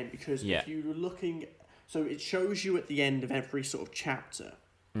interesting game because if you're looking, so it shows you at the end of every sort of chapter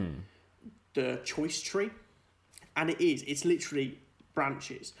the choice tree, and it's literally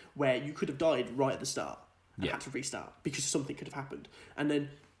branches where you could have died right at the start and had to restart because something could have happened, and then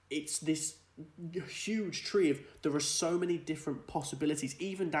it's this huge tree of there are so many different possibilities,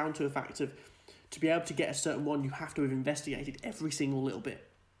 even down to the fact of to be able to get a certain one, you have to have investigated every single little bit.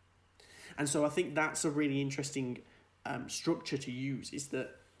 And so I think that's a really interesting structure to use, is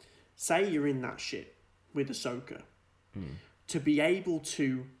that, say you're in that ship with Ahsoka, to be able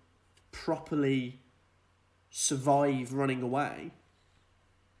to properly survive running away,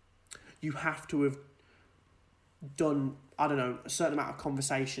 you have to have done, I don't know, a certain amount of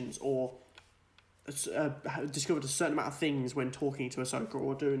conversations or discovered a certain amount of things when talking to Ahsoka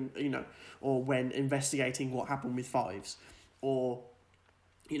or doing, or when investigating what happened with Fives, or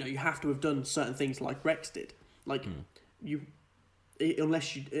you have to have done certain things like Rex did. Like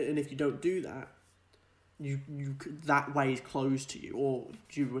unless if you don't do that, you that way is closed to you, or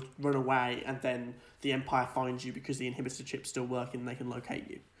you would run away and then the Empire finds you because the inhibitor chip's still working and they can locate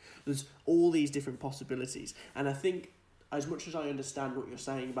you. There's all these different possibilities, and I think, as much as I understand what you're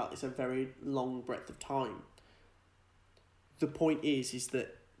saying about this a very long breadth of time, the point is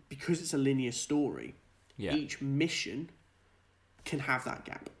that because it's a linear story, each mission can have that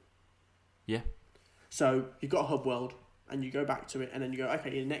gap. Yeah. So you've got a hub world, and you go back to it, and then you go, okay,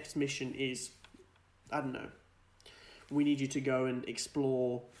 the next mission is, I don't know, we need you to go and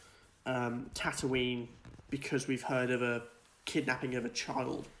explore Tatooine because we've heard of a kidnapping of a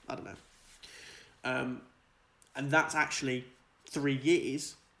child. I don't know. And that's actually 3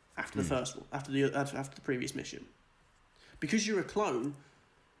 years after the first one, after the previous mission. Because you're a clone,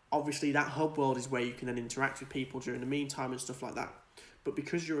 obviously that hub world is where you can then interact with people during the meantime and stuff like that. But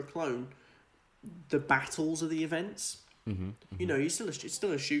because you're a clone, the battles are the events. You're still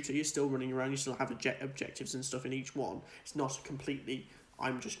a shooter. You're still running around. You still have objectives and stuff in each one. It's not completely,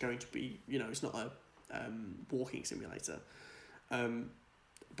 I'm just going to be, it's not a walking simulator.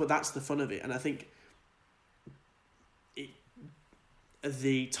 But that's the fun of it. And I think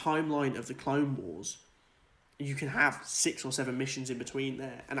the timeline of the Clone Wars, you can have 6 or 7 missions in between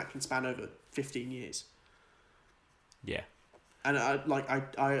there, and that can span over 15 years. Yeah. And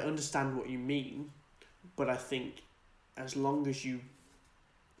I understand what you mean, but I think as long as you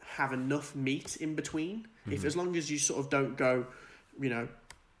have enough meat in between, as long as you sort of don't go,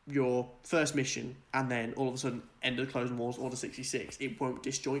 your first mission and then all of a sudden end of the Clone Wars, Order 66, it won't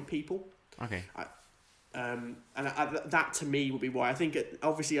disjoint people. Okay. That to me would be why. I think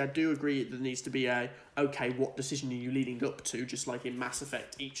obviously I do agree that there needs to be okay, what decision are you leading up to? Just like in Mass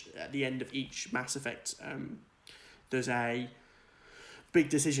Effect, at the end of each Mass Effect, there's a big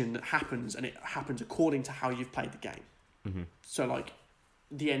decision that happens, and it happens according to how you've played the game. Mm-hmm. So like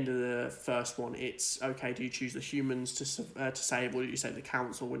the end of the first one, it's okay, do you choose the humans to save, or do you save the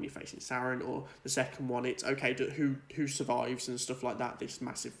council when you're facing Saren? Or the second one, it's okay, who survives and stuff like that, this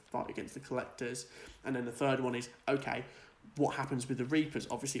massive fight against the Collectors. And then the third one is okay, what happens with the Reapers?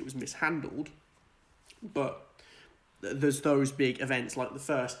 Obviously it was mishandled, but there's those big events. Like the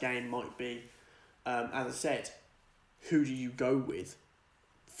first game might be, as I said, who do you go with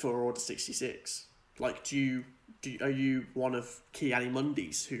for Order 66? Like, are you one of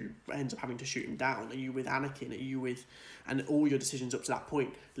Ki-Adi-Mundi's who ends up having to shoot him down? Are you with Anakin? Are you with... And all your decisions up to that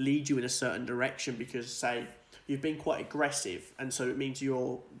point lead you in a certain direction because, say, you've been quite aggressive, and so it means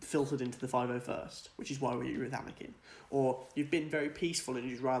you're filtered into the 501st, which is why you're with Anakin. Or you've been very peaceful and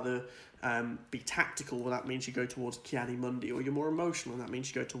you'd rather be tactical, well, that means you go towards Ki-Adi-Mundi. Or you're more emotional, and that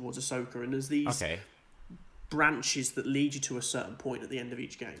means you go towards Ahsoka. And there's these branches that lead you to a certain point at the end of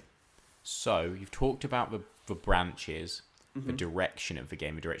each game. So, you've talked about the branches, the direction of the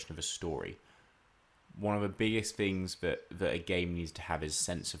game, the direction of a story. One of the biggest things that a game needs to have is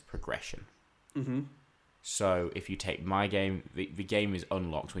sense of progression. Mm-hmm. So, if you take my game, the game is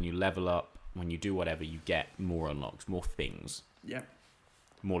unlocked. When you level up, when you do whatever, you get more unlocks, more things. Yeah.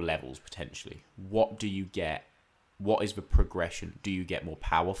 More levels, potentially. What do you get? What is the progression? Do you get more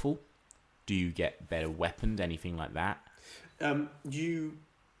powerful? Do you get better weapons? Anything like that?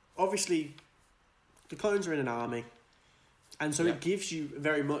 Obviously, the clones are in an army, and so it gives you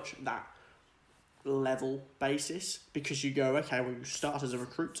very much that level basis, because you go, okay, well, you start as a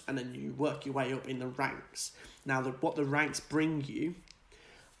recruit, and then you work your way up in the ranks. Now, what the ranks bring you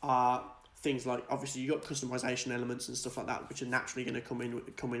are things like, obviously, you got customization elements and stuff like that, which are naturally going to come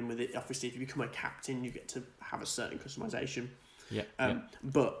in with it. Obviously, if you become a captain, you get to have a certain customization.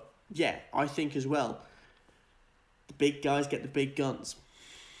 But yeah, I think as well, the big guys get the big guns.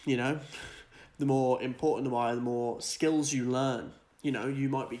 You know, the more important they are, the more skills you learn. You know, you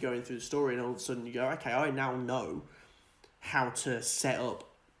might be going through the story and all of a sudden you go, okay, I now know how to set up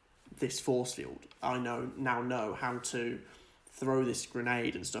this force field. I now know how to throw this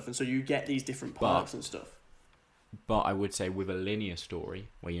grenade and stuff. And so you get these different perks and stuff. But I would say with a linear story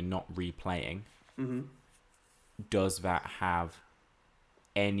where you're not replaying, does that have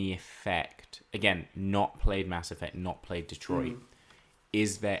any effect? Again, not played Mass Effect, not played Detroit.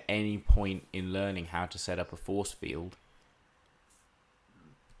 Is there any point in learning how to set up a force field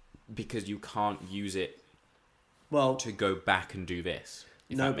because you can't use it to go back and do this?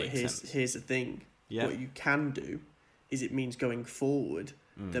 No, but here's the thing. Yeah. What you can do is it means going forward,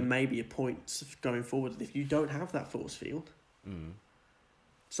 there may be a point of going forward that if you don't have that force field,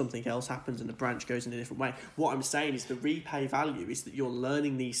 something else happens and the branch goes in a different way. What I'm saying is the replay value is that you're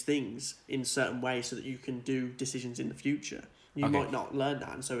learning these things in certain ways so that you can do decisions in the future. You might not learn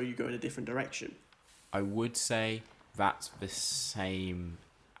that, and so you go in a different direction. I would say that's the same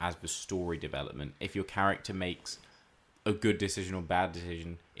as the story development. If your character makes a good decision or bad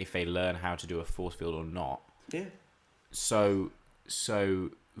decision, if they learn how to do a force field or not. Yeah. So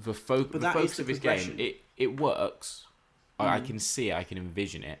the focus of this game, it works. I can see it, I can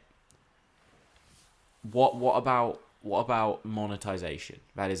envision it. What about monetization?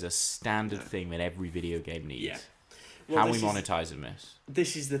 That is a standard thing that every video game needs. Yeah. Well, how are we monetizing this?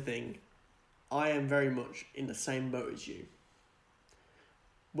 This is the thing. I am very much in the same boat as you.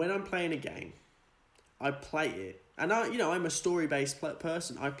 When I'm playing a game, I play it, and I'm a story-based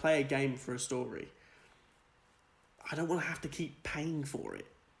person. I play a game for a story. I don't want to have to keep paying for it.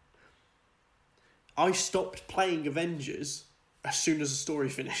 I stopped playing Avengers as soon as the story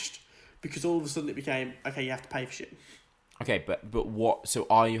finished, because all of a sudden it became, okay, you have to pay for shit. Okay, but what? So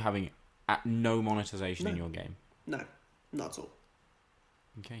are you having no monetization in your game? No, not at all.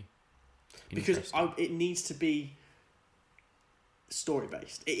 Okay. Because it needs to be story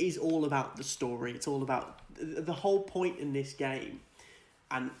based. It is all about the story. It's all about the whole point in this game,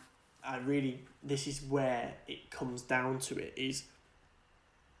 and this is where it comes down to it, is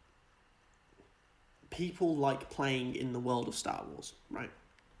people like playing in the world of Star Wars, right?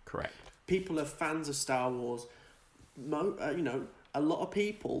 Correct. People are fans of Star Wars. A lot of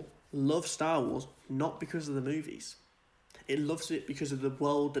people love Star Wars not because of the movies. It loves it because of the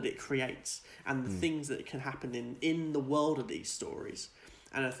world that it creates and the things that can happen in the world of these stories.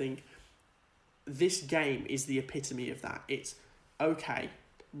 And I think this game is the epitome of that. It's, okay,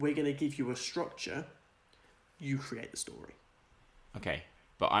 we're going to give you a structure, you create the story. Okay,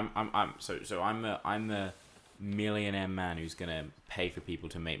 But I'm a millionaire man who's gonna pay for people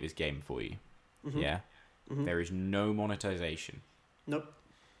to make this game for you. Yeah. There is no monetization. Nope.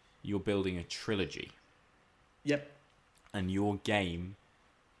 You're building a trilogy. Yep. And your game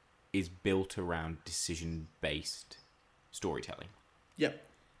is built around decision-based storytelling. Yep.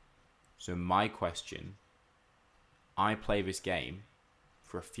 So my question, I play this game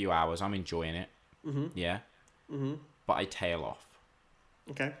for a few hours, I'm enjoying it, yeah? But I tail off.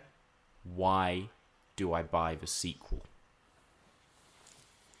 Okay. Why do I buy the sequel?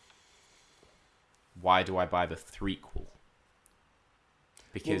 Why do I buy the threequel?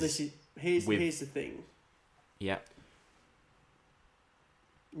 Because here's the thing. Yeah.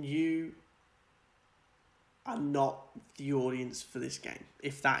 You are not the audience for this game.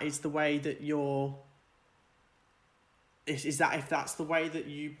 If that is the way that you're... If that's the way that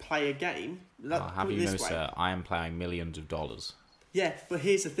you play a game... I'll have you know, sir, I am playing millions of dollars. Yeah, but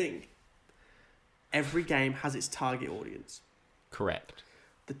here's the thing. Every game has its target audience. Correct.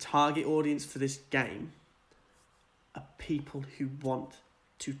 The target audience for this game are people who want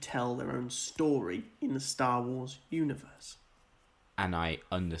to tell their own story in the Star Wars universe. And I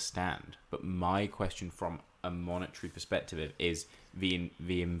understand, but my question from a monetary perspective is the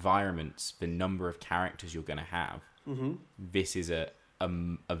environments, the number of characters you're going to have. This is a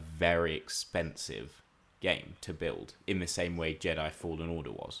very expensive game to build in the same way Jedi Fallen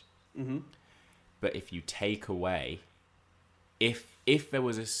Order was. But if you take away, if there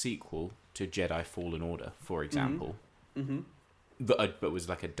was a sequel to Jedi Fallen Order, for example, but was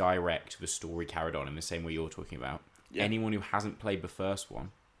like a direct, the story carried on in the same way you're talking about, anyone who hasn't played the first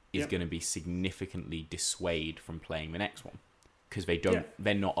one is going to be significantly dissuaded from playing the next one because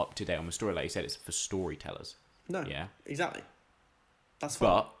they're not up to date on the story. Like you said, it's for storytellers. No, yeah, exactly. That's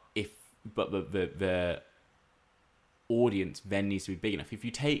fine. But the audience then needs to be big enough. If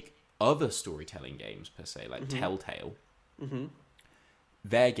you take other storytelling games per se, like Telltale,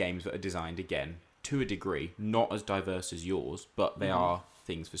 they're games that are designed again to a degree, not as diverse as yours, but they are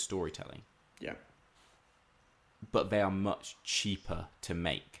things for storytelling. Yeah. But they are much cheaper to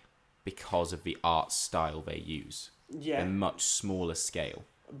make because of the art style they use. Yeah. They're much smaller scale.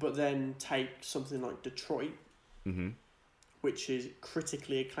 But then take something like Detroit, which is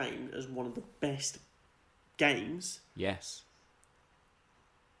critically acclaimed as one of the best games. Yes.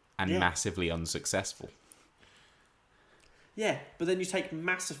 And massively unsuccessful. Yeah, but then you take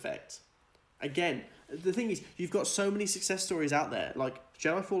Mass Effect. Again, the thing is, you've got so many success stories out there, like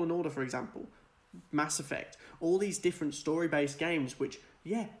Jedi Fallen Order, for example, Mass Effect, all these different story-based games, which,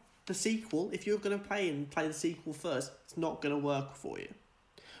 the sequel, if you're going to play the sequel first, it's not going to work for you.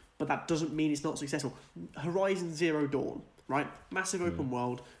 But that doesn't mean it's not successful. Horizon Zero Dawn, right? Massive open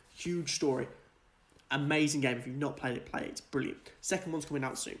world, huge story, amazing game. If you've not played it, play it. It's brilliant. Second one's coming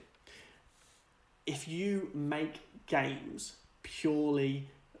out soon. If you make games purely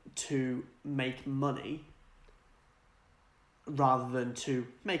to make money rather than to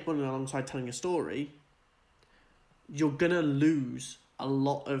make money alongside telling a story, you're going to lose a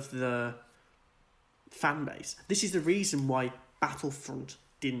lot of the fan base. This is the reason why Battlefront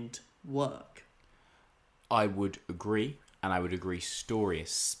didn't work. I would agree, and I would agree story,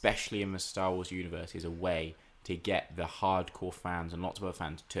 especially in the Star Wars universe, is a way to get the hardcore fans and lots of other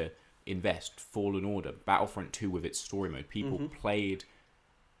fans to invest. Fallen Order, Battlefront 2 with its story mode, people played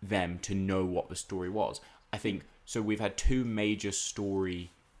them to know what the story was. I think, so we've had two major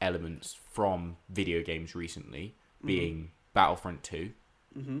story elements from video games recently, being Battlefront 2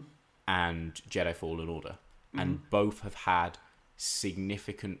 and Jedi Fallen Order. And both have had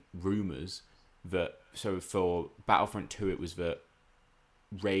significant rumours that, so for Battlefront 2 it was that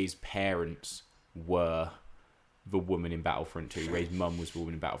Rey's parents were the woman in Battlefront 2. Rey's mum was the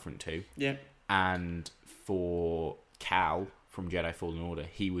woman in Battlefront 2. Yeah. And for Cal from Jedi Fallen Order,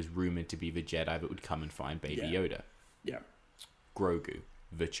 he was rumoured to be the Jedi that would come and find Baby Yoda. Yeah. Grogu,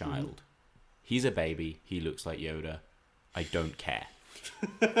 the child. He's a baby. He looks like Yoda. I don't care.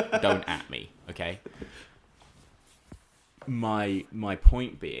 Don't at me, okay? My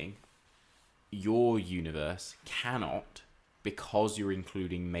point being, your universe cannot, because you're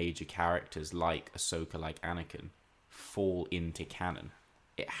including major characters like Ahsoka, like Anakin, fall into canon.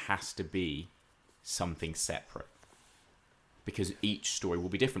 It has to be something separate. Because each story will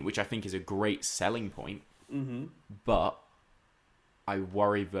be different, which I think is a great selling point. But I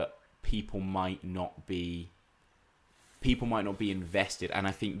worry that people might not be invested, and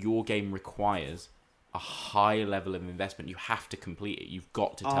I think your game requires a high level of investment. You have to complete it. You've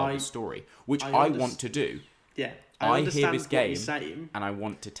got to tell the story, which I want to do. Yeah, I hear this game and I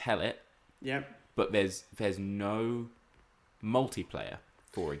want to tell it. Yeah, but there's no multiplayer.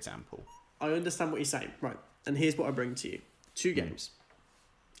 for example. I understand what you're saying, right? And here's what I bring to you: 2 games,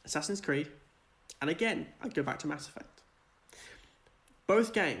 Assassin's Creed, and again, I'd go back to Mass Effect.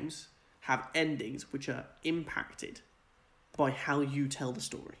 Both games have endings which are impacted by how you tell the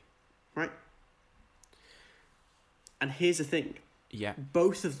story, right? And here's the thing: Yeah.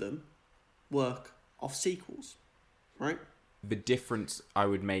 both of them work off sequels, right? The difference I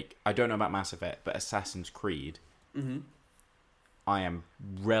would make, I don't know about Mass Effect, but Assassin's Creed, I am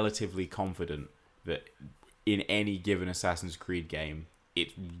relatively confident that in any given Assassin's Creed game,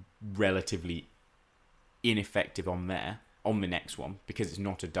 it's relatively ineffective on the next one, because it's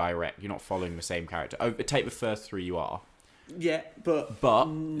not a direct, you're not following the same character. Take the first 3 you are. Yeah, but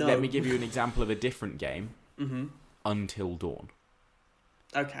no. Let me give you an example of a different game. Until Dawn.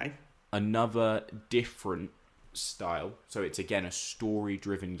 Okay. Another different style. So it's again a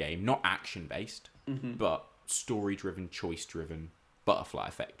story-driven game, not action-based, but story-driven, choice-driven, butterfly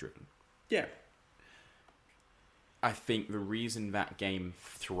effect-driven. Yeah. I think the reason that game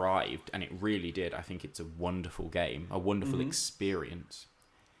thrived, and it really did, I think it's a wonderful game, a wonderful experience,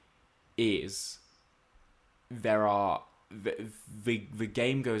 is there are... The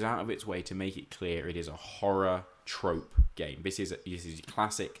game goes out of its way to make it clear it is a horror trope game. This is a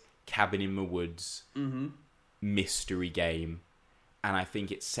classic cabin in the woods mystery game, and I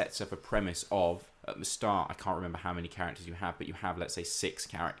think it sets up a premise of, at the start, I can't remember how many characters you have, but you have, let's say, 6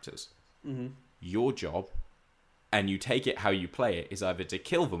 characters. Your job, and you take it how you play it, is either to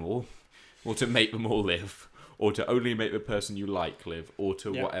kill them all, or to make them all live, or to only make the person you like live, or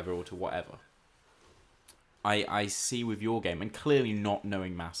to whatever. I see with your game, and clearly not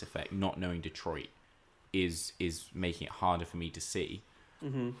knowing Mass Effect, not knowing Detroit, is making it harder for me to see.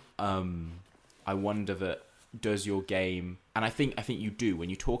 I wonder that, does your game, and I think you do, when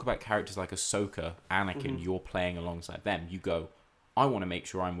you talk about characters like Ahsoka, Anakin, you're playing alongside them, you go, I want to make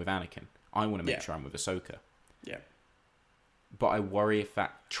sure I'm with Anakin. I want to make sure I'm with Ahsoka. Yeah. But I worry if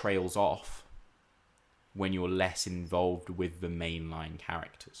that trails off when you're less involved with the mainline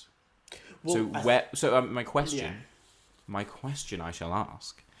characters. Well, my question I shall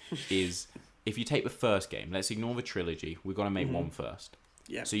ask is, if you take the first game, let's ignore the trilogy, we've got to make one first.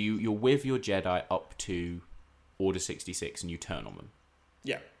 Yeah. So you're with your Jedi up to Order 66 and you turn on them.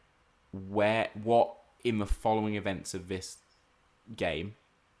 Yeah. What in the following events of this game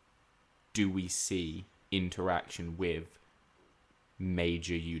do we see interaction with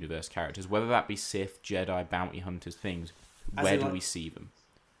major universe characters? Whether that be Sith, Jedi, bounty hunters, things, where do we see them?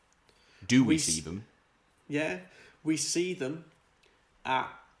 Do we see them? Yeah, we see them at...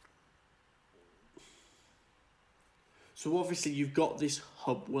 So obviously you've got this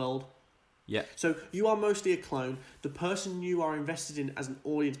hub world. Yeah. So you are mostly a clone. The person you are invested in as an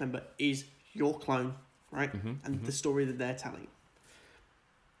audience member is your clone, right? And the story that they're telling.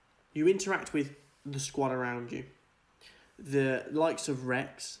 You interact with the squad around you. The likes of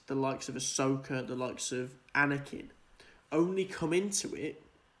Rex, the likes of Ahsoka, the likes of Anakin only come into it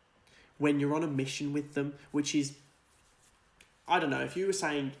when you're on a mission with them, which is, I don't know, if you were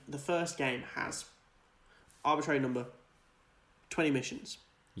saying the first game has arbitrary number 20 missions.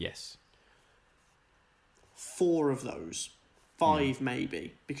 Yes. 4 of those, 5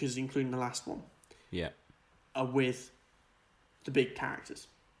 maybe, because including the last one, are with the big characters.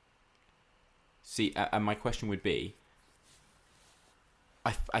 See, and my question would be,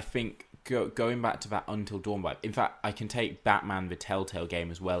 I think going back to that Until Dawn vibe. In fact, I can take Batman the Telltale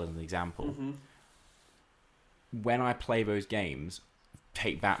game as well as an example. When I play those games,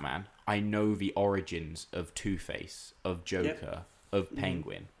 take Batman, I know the origins of Two-Face, of Joker, of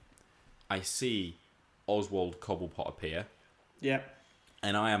Penguin. I see Oswald Cobblepot appear.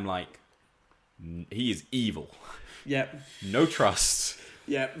 And I am like, he is evil. No trust.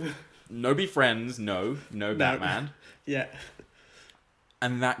 No be friends. No Batman.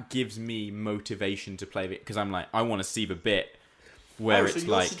 And that gives me motivation to play it, because I'm like, I want to see the bit where it's like,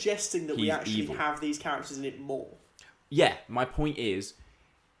 so you're suggesting that we actually evil. have these characters in it more? Yeah, my point is,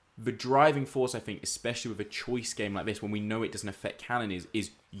 the driving force, I think, especially with a choice game like this, when we know it doesn't affect canon,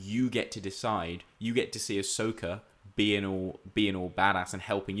 is you get to decide. You get to see Ahsoka being all badass and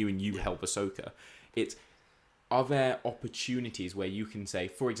helping you, and you help Ahsoka. Are there opportunities where you can say,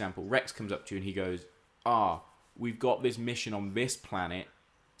 for example, Rex comes up to you and he goes, we've got this mission on this planet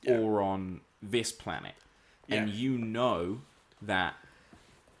or on this planet. And you know that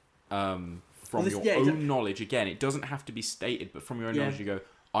from your own knowledge, again, it doesn't have to be stated, but from your own knowledge, you go,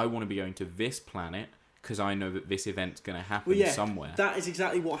 I want to be going to this planet because I know that this event's going to happen somewhere. That is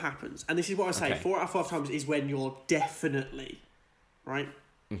exactly what happens. And this is what I say, 4 out of 5 times is when you're definitely, right?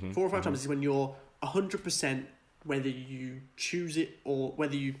 4 or 5 times is when you're 100% whether you choose it or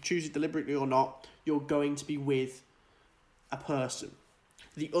whether you choose it deliberately or not, you're going to be with a person.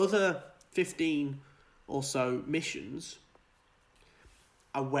 The other 15 or so missions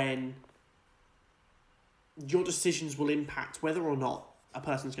are when your decisions will impact whether or not a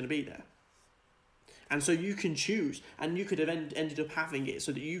person's going to be there. And so you can choose, and you could have ended up having it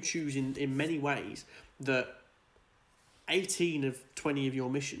so that you choose in many ways that 18 of 20 of your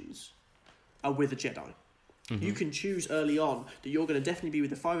missions are with a Jedi. Mm-hmm. You can choose early on that you're going to definitely be with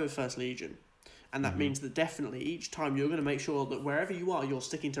the 501st Legion, and that means that definitely each time you're going to make sure that wherever you are, you're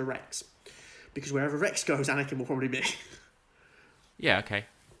sticking to Rex. Because wherever Rex goes, Anakin will probably be. Yeah, okay.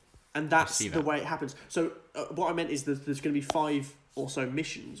 And that's the way it happens. So what I meant is that there's going to be 5 or so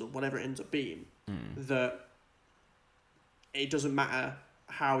missions, or whatever it ends up being, that it doesn't matter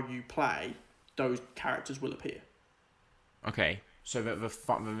how you play, those characters will appear. Okay, so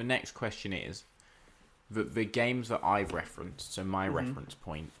the next question is, the games that I've referenced, so my reference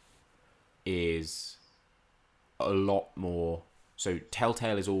point is a lot more. So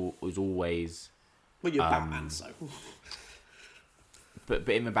Telltale is always. Well, you're Batman, so. But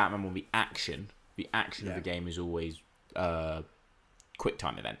in the Batman one, the action of the game is always quick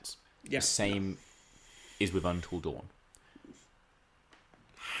time events. Yeah. The same is with Until Dawn.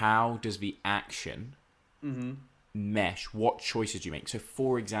 How does the action mesh? What choices do you make? So,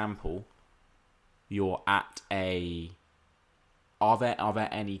 for example, you're at a. Are there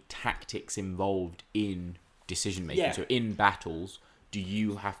any tactics involved in decision making? Yeah. So in battles, do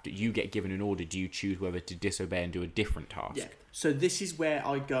you get given an order? Do you choose whether to disobey and do a different task? Yeah. So this is where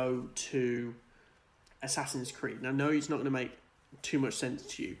I go to Assassin's Creed. Now, I know it's not going to make too much sense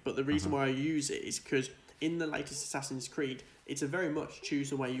to you, but the reason why I use it is because in the latest Assassin's Creed, it's a very much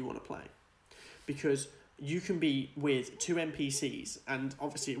choose the way you want to play. Because you can be with 2 NPCs, and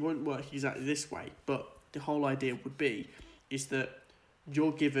obviously it won't work exactly this way, but the whole idea would be is that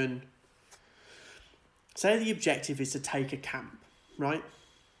you're given, say the objective is to take a camp, right?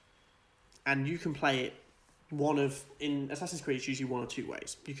 And you can play it in Assassin's Creed, it's usually 1 or 2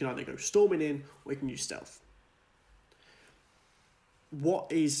 ways. You can either go storming in, or you can use stealth. What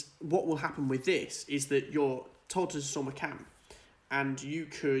will happen with this is that you're told to storm a camp, and you've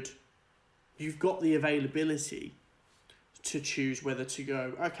got the availability to choose whether to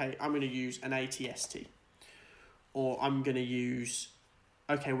go, okay, I'm going to use an ATST, or I'm going to use,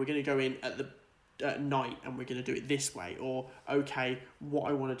 okay, we're going to go in at night and we're going to do it this way, or okay, what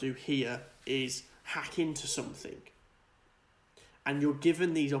I want to do here is hack into something. And you're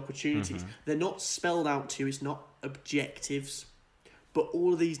given these opportunities. They're not spelled out to you, it's not objectives, but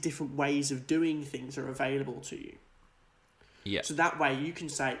all of these different ways of doing things are available to you. Yeah. So that way you can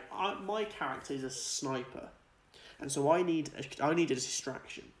say, my character is a sniper, and so I need a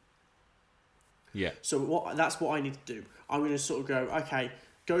distraction. Yeah. So that's what I need to do. I'm going to sort of go, okay,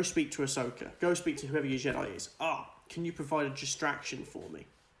 go speak to Ahsoka. Go speak to whoever your Jedi is. Can you provide a distraction for me?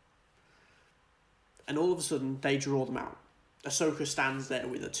 And all of a sudden, they draw them out. Ahsoka stands there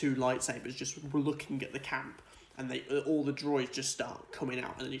with her 2 lightsabers just looking at the camp, and all the droids just start coming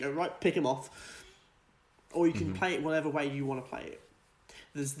out. And then you go, right, pick them off. Or you can play it whatever way you want to play it.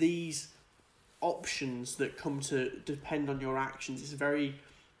 There's these options that come to depend on your actions. It's very...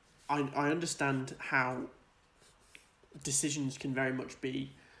 I understand how decisions can very much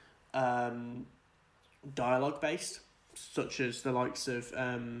be dialogue based, such as the likes of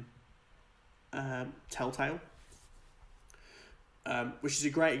Telltale, which is a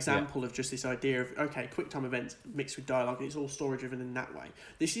great example of just this idea of, okay, quick time events mixed with dialogue, and it's all story driven in that way.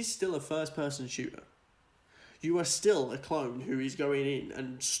 This is still a first person shooter. You are still a clone who is going in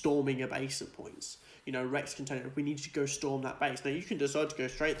and storming a base at points. You know, Rex can tell you, we need you to go storm that base. Now, you can decide to go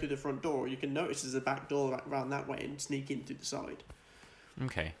straight through the front door, or you can notice there's a back door around that way and sneak in through the side.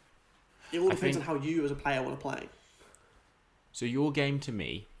 Okay. It all depends on how you as a player want to play. So your game to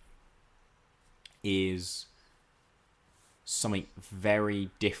me is something very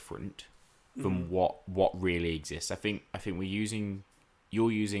different from what really exists. I think I'm using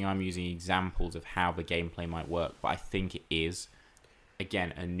examples of how the gameplay might work, but I think it is,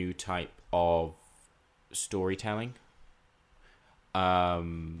 again, a new type of storytelling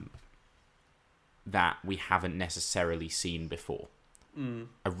that we haven't necessarily seen before.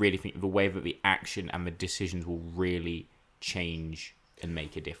 I really think the way that the action and the decisions will really change and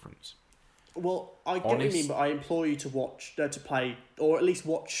make a difference. Well, I get what you mean, but I implore you to play, or at least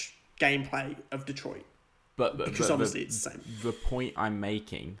watch gameplay of Detroit. Because obviously it's the same. The point I'm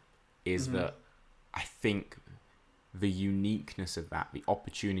making is that I think the uniqueness of that, the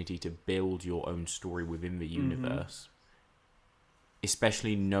opportunity to build your own story within the universe,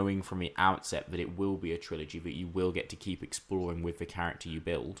 especially knowing from the outset that it will be a trilogy that you will get to keep exploring with the character you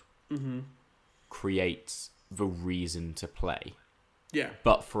build, creates the reason to play. Yeah.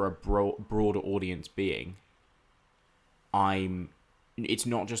 But for a broader audience being, it's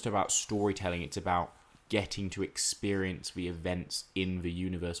not just about storytelling, it's about getting to experience the events in the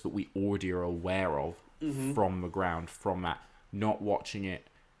universe that we already are aware of from the ground, from that, not watching it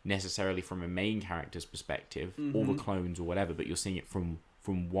necessarily from a main character's perspective, or the clones or whatever, but you're seeing it from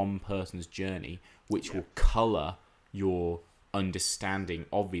one person's journey, which will colour your understanding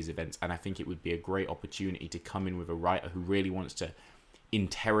of these events. And I think it would be a great opportunity to come in with a writer who really wants to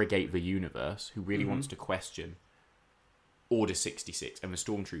interrogate the universe, who really wants to question Order 66 and the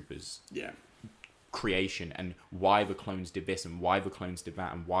Stormtroopers creation, and why the clones did this and why the clones did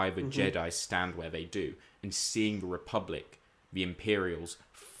that, and why the Jedi stand where they do, and seeing the Republic, the Imperials,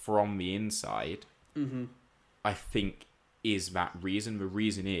 from the inside, I think is that reason. The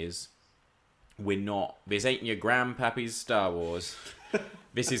reason is, this ain't your grandpappy's Star Wars.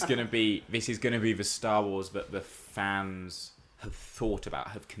 This is gonna be the Star Wars that the fans have thought about,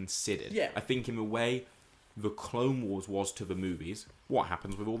 have considered. Yeah. I think in the way the Clone Wars was to the movies, what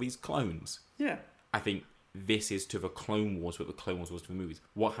happens with all these clones? Yeah. I think this is to the Clone Wars what the Clone Wars was to the movies.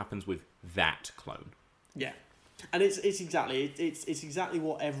 What happens with that clone? Yeah. And it's exactly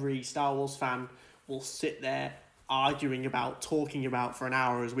what every Star Wars fan will sit there arguing about, talking about for an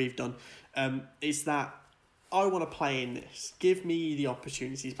hour, as we've done. It's that I want to play in this. Give me the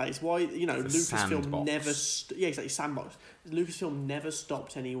opportunity to play. It's why, Lucasfilm never... sandbox. Lucasfilm never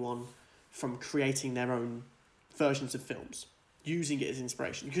stopped anyone from creating their own versions of films, using it as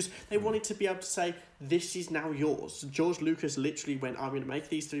inspiration, because they wanted to be able to say, this is now yours. So George Lucas literally went, I'm going to make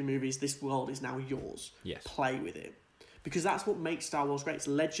these 3 movies, this world is now yours. Yes. Play with it. Because that's what makes Star Wars great.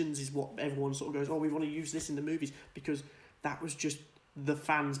 Legends is what everyone sort of goes, oh, we want to use this in the movies, because that was just the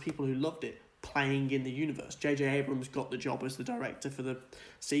fans, people who loved it, playing in the universe. J.J. Abrams got the job as the director for the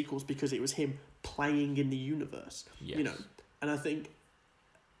sequels because it was him playing in the universe. Yes. And I think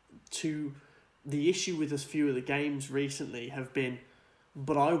the issue with a few of the games recently have been,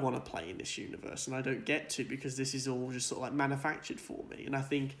 but I want to play in this universe and I don't get to because this is all just sort of like manufactured for me. And I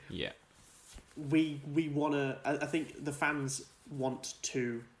think we want to... I think the fans want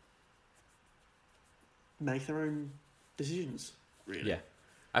to make their own decisions, really. Yeah.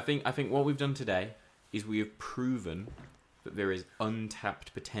 I think what we've done today is we have proven that there is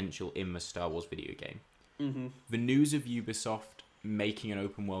untapped potential in the Star Wars video game. Mm-hmm. The news of Ubisoft making an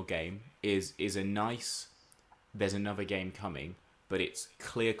open world game is a nice... There's another game coming, but it's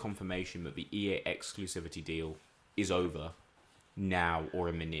clear confirmation that the EA exclusivity deal is over now, or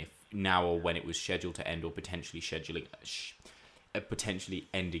in the near... Now, or when it was scheduled to end, or potentially potentially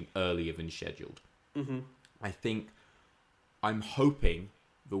ending earlier than scheduled. Mm-hmm. I'm hoping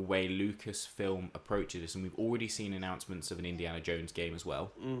the way Lucasfilm approaches this, and we've already seen announcements of an Indiana Jones game as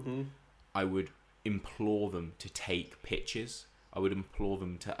well. Mm-hmm. I would implore them to take pitches. I would implore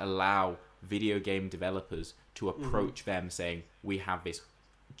them to allow video game developers to approach them saying, we have this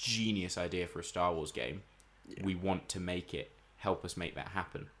genius idea for a Star Wars game. Yeah. We want to make it. Help us make that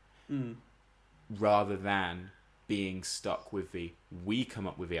happen. Mm. Rather than being stuck with we come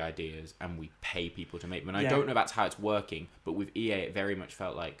up with the ideas and we pay people to make them. And I don't know that's how it's working, but with EA it very much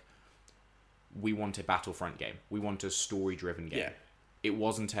felt like we want a Battlefront game. We want a story-driven game. Yeah. It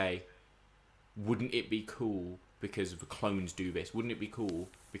wasn't wouldn't it be cool because the clones do this? Wouldn't it be cool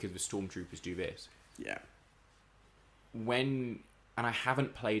because the Stormtroopers do this? Yeah. And I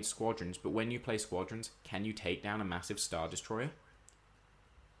haven't played Squadrons, but when you play Squadrons, can you take down a massive Star Destroyer?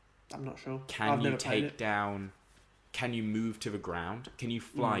 I'm not sure. Can you take down... Can you move to the ground? Can you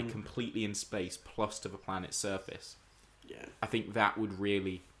fly completely in space plus to the planet's surface? Yeah. I think that would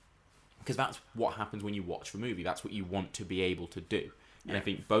really... Because that's what happens when you watch the movie. That's what you want to be able to do. And I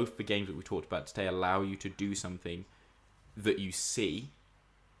think both the games that we talked about today allow you to do something that you see,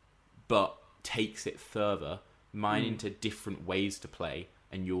 but takes it further. Mine into different ways to play,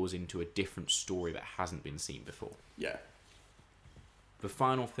 and yours into a different story that hasn't been seen before. Yeah. The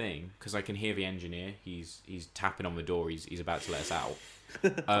final thing, because I can hear the engineer, he's tapping on the door, he's about to let us out.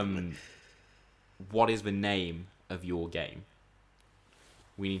 What is the name of your game?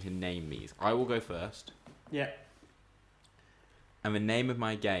 We need to name these. I will go first. Yeah. And the name of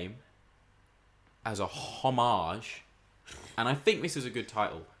my game, as a homage, and I think this is a good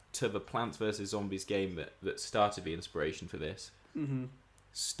title, to the Plants vs. Zombies game that started the inspiration for this. Mm-hmm.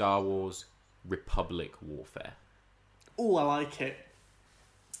 Star Wars Republic Warfare. Oh, I like it.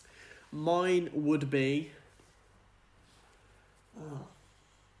 Mine would be...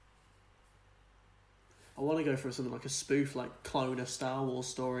 I want to go for something like a spoof, like clone a Star Wars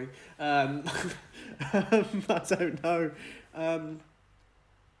story. I don't know.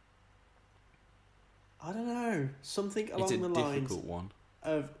 I don't know. Something along It's a the lines difficult one.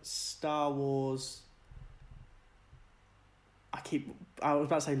 of Star Wars. I was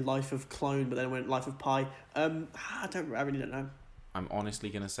about to say Life of Clone, but then I went Life of Pi. I really don't know. I'm honestly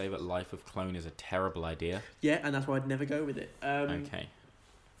going to say that Life of Clone is a terrible idea. Yeah, and that's why I'd never go with it. Okay.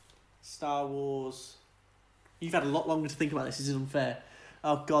 Star Wars. You've had a lot longer to think about this. This is unfair.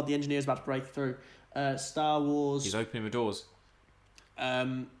 Oh God, the engineer's about to break through. Star Wars. He's opening the doors.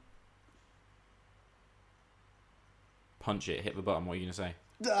 Punch it, hit the button. What are you going to say?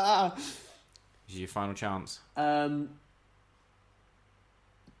 Ah! This is your final chance. I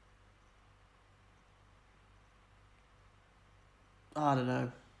don't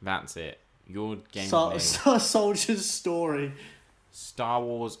know. That's it. Your game Soldier's Story. Star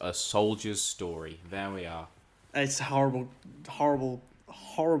Wars: A Soldier's Story. There we are. It's a horrible title,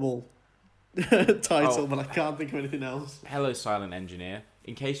 but I can't think of anything else. Hello, Silent Engineer.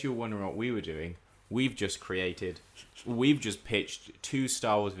 In case you were wondering what we were doing, we've just pitched 2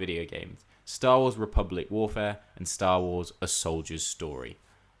 Star Wars video games. Star Wars Republic Warfare and Star Wars: A Soldier's Story.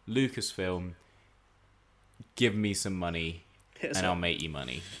 Lucasfilm, give me some money and I'll make you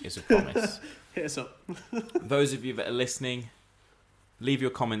money. It's a promise. Hit us up. Those of you that are listening, leave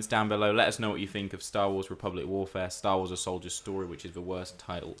your comments down below. Let us know what you think of Star Wars Republic Warfare, Star Wars: A Soldier's Story, which is the worst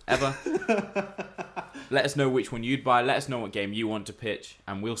title ever. Let us know which one you'd buy. Let us know what game you want to pitch,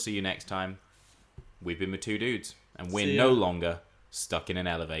 and we'll see you next time. We've been the 2 dudes, and we're no longer stuck in an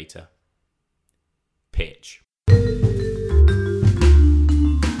elevator. Pitch.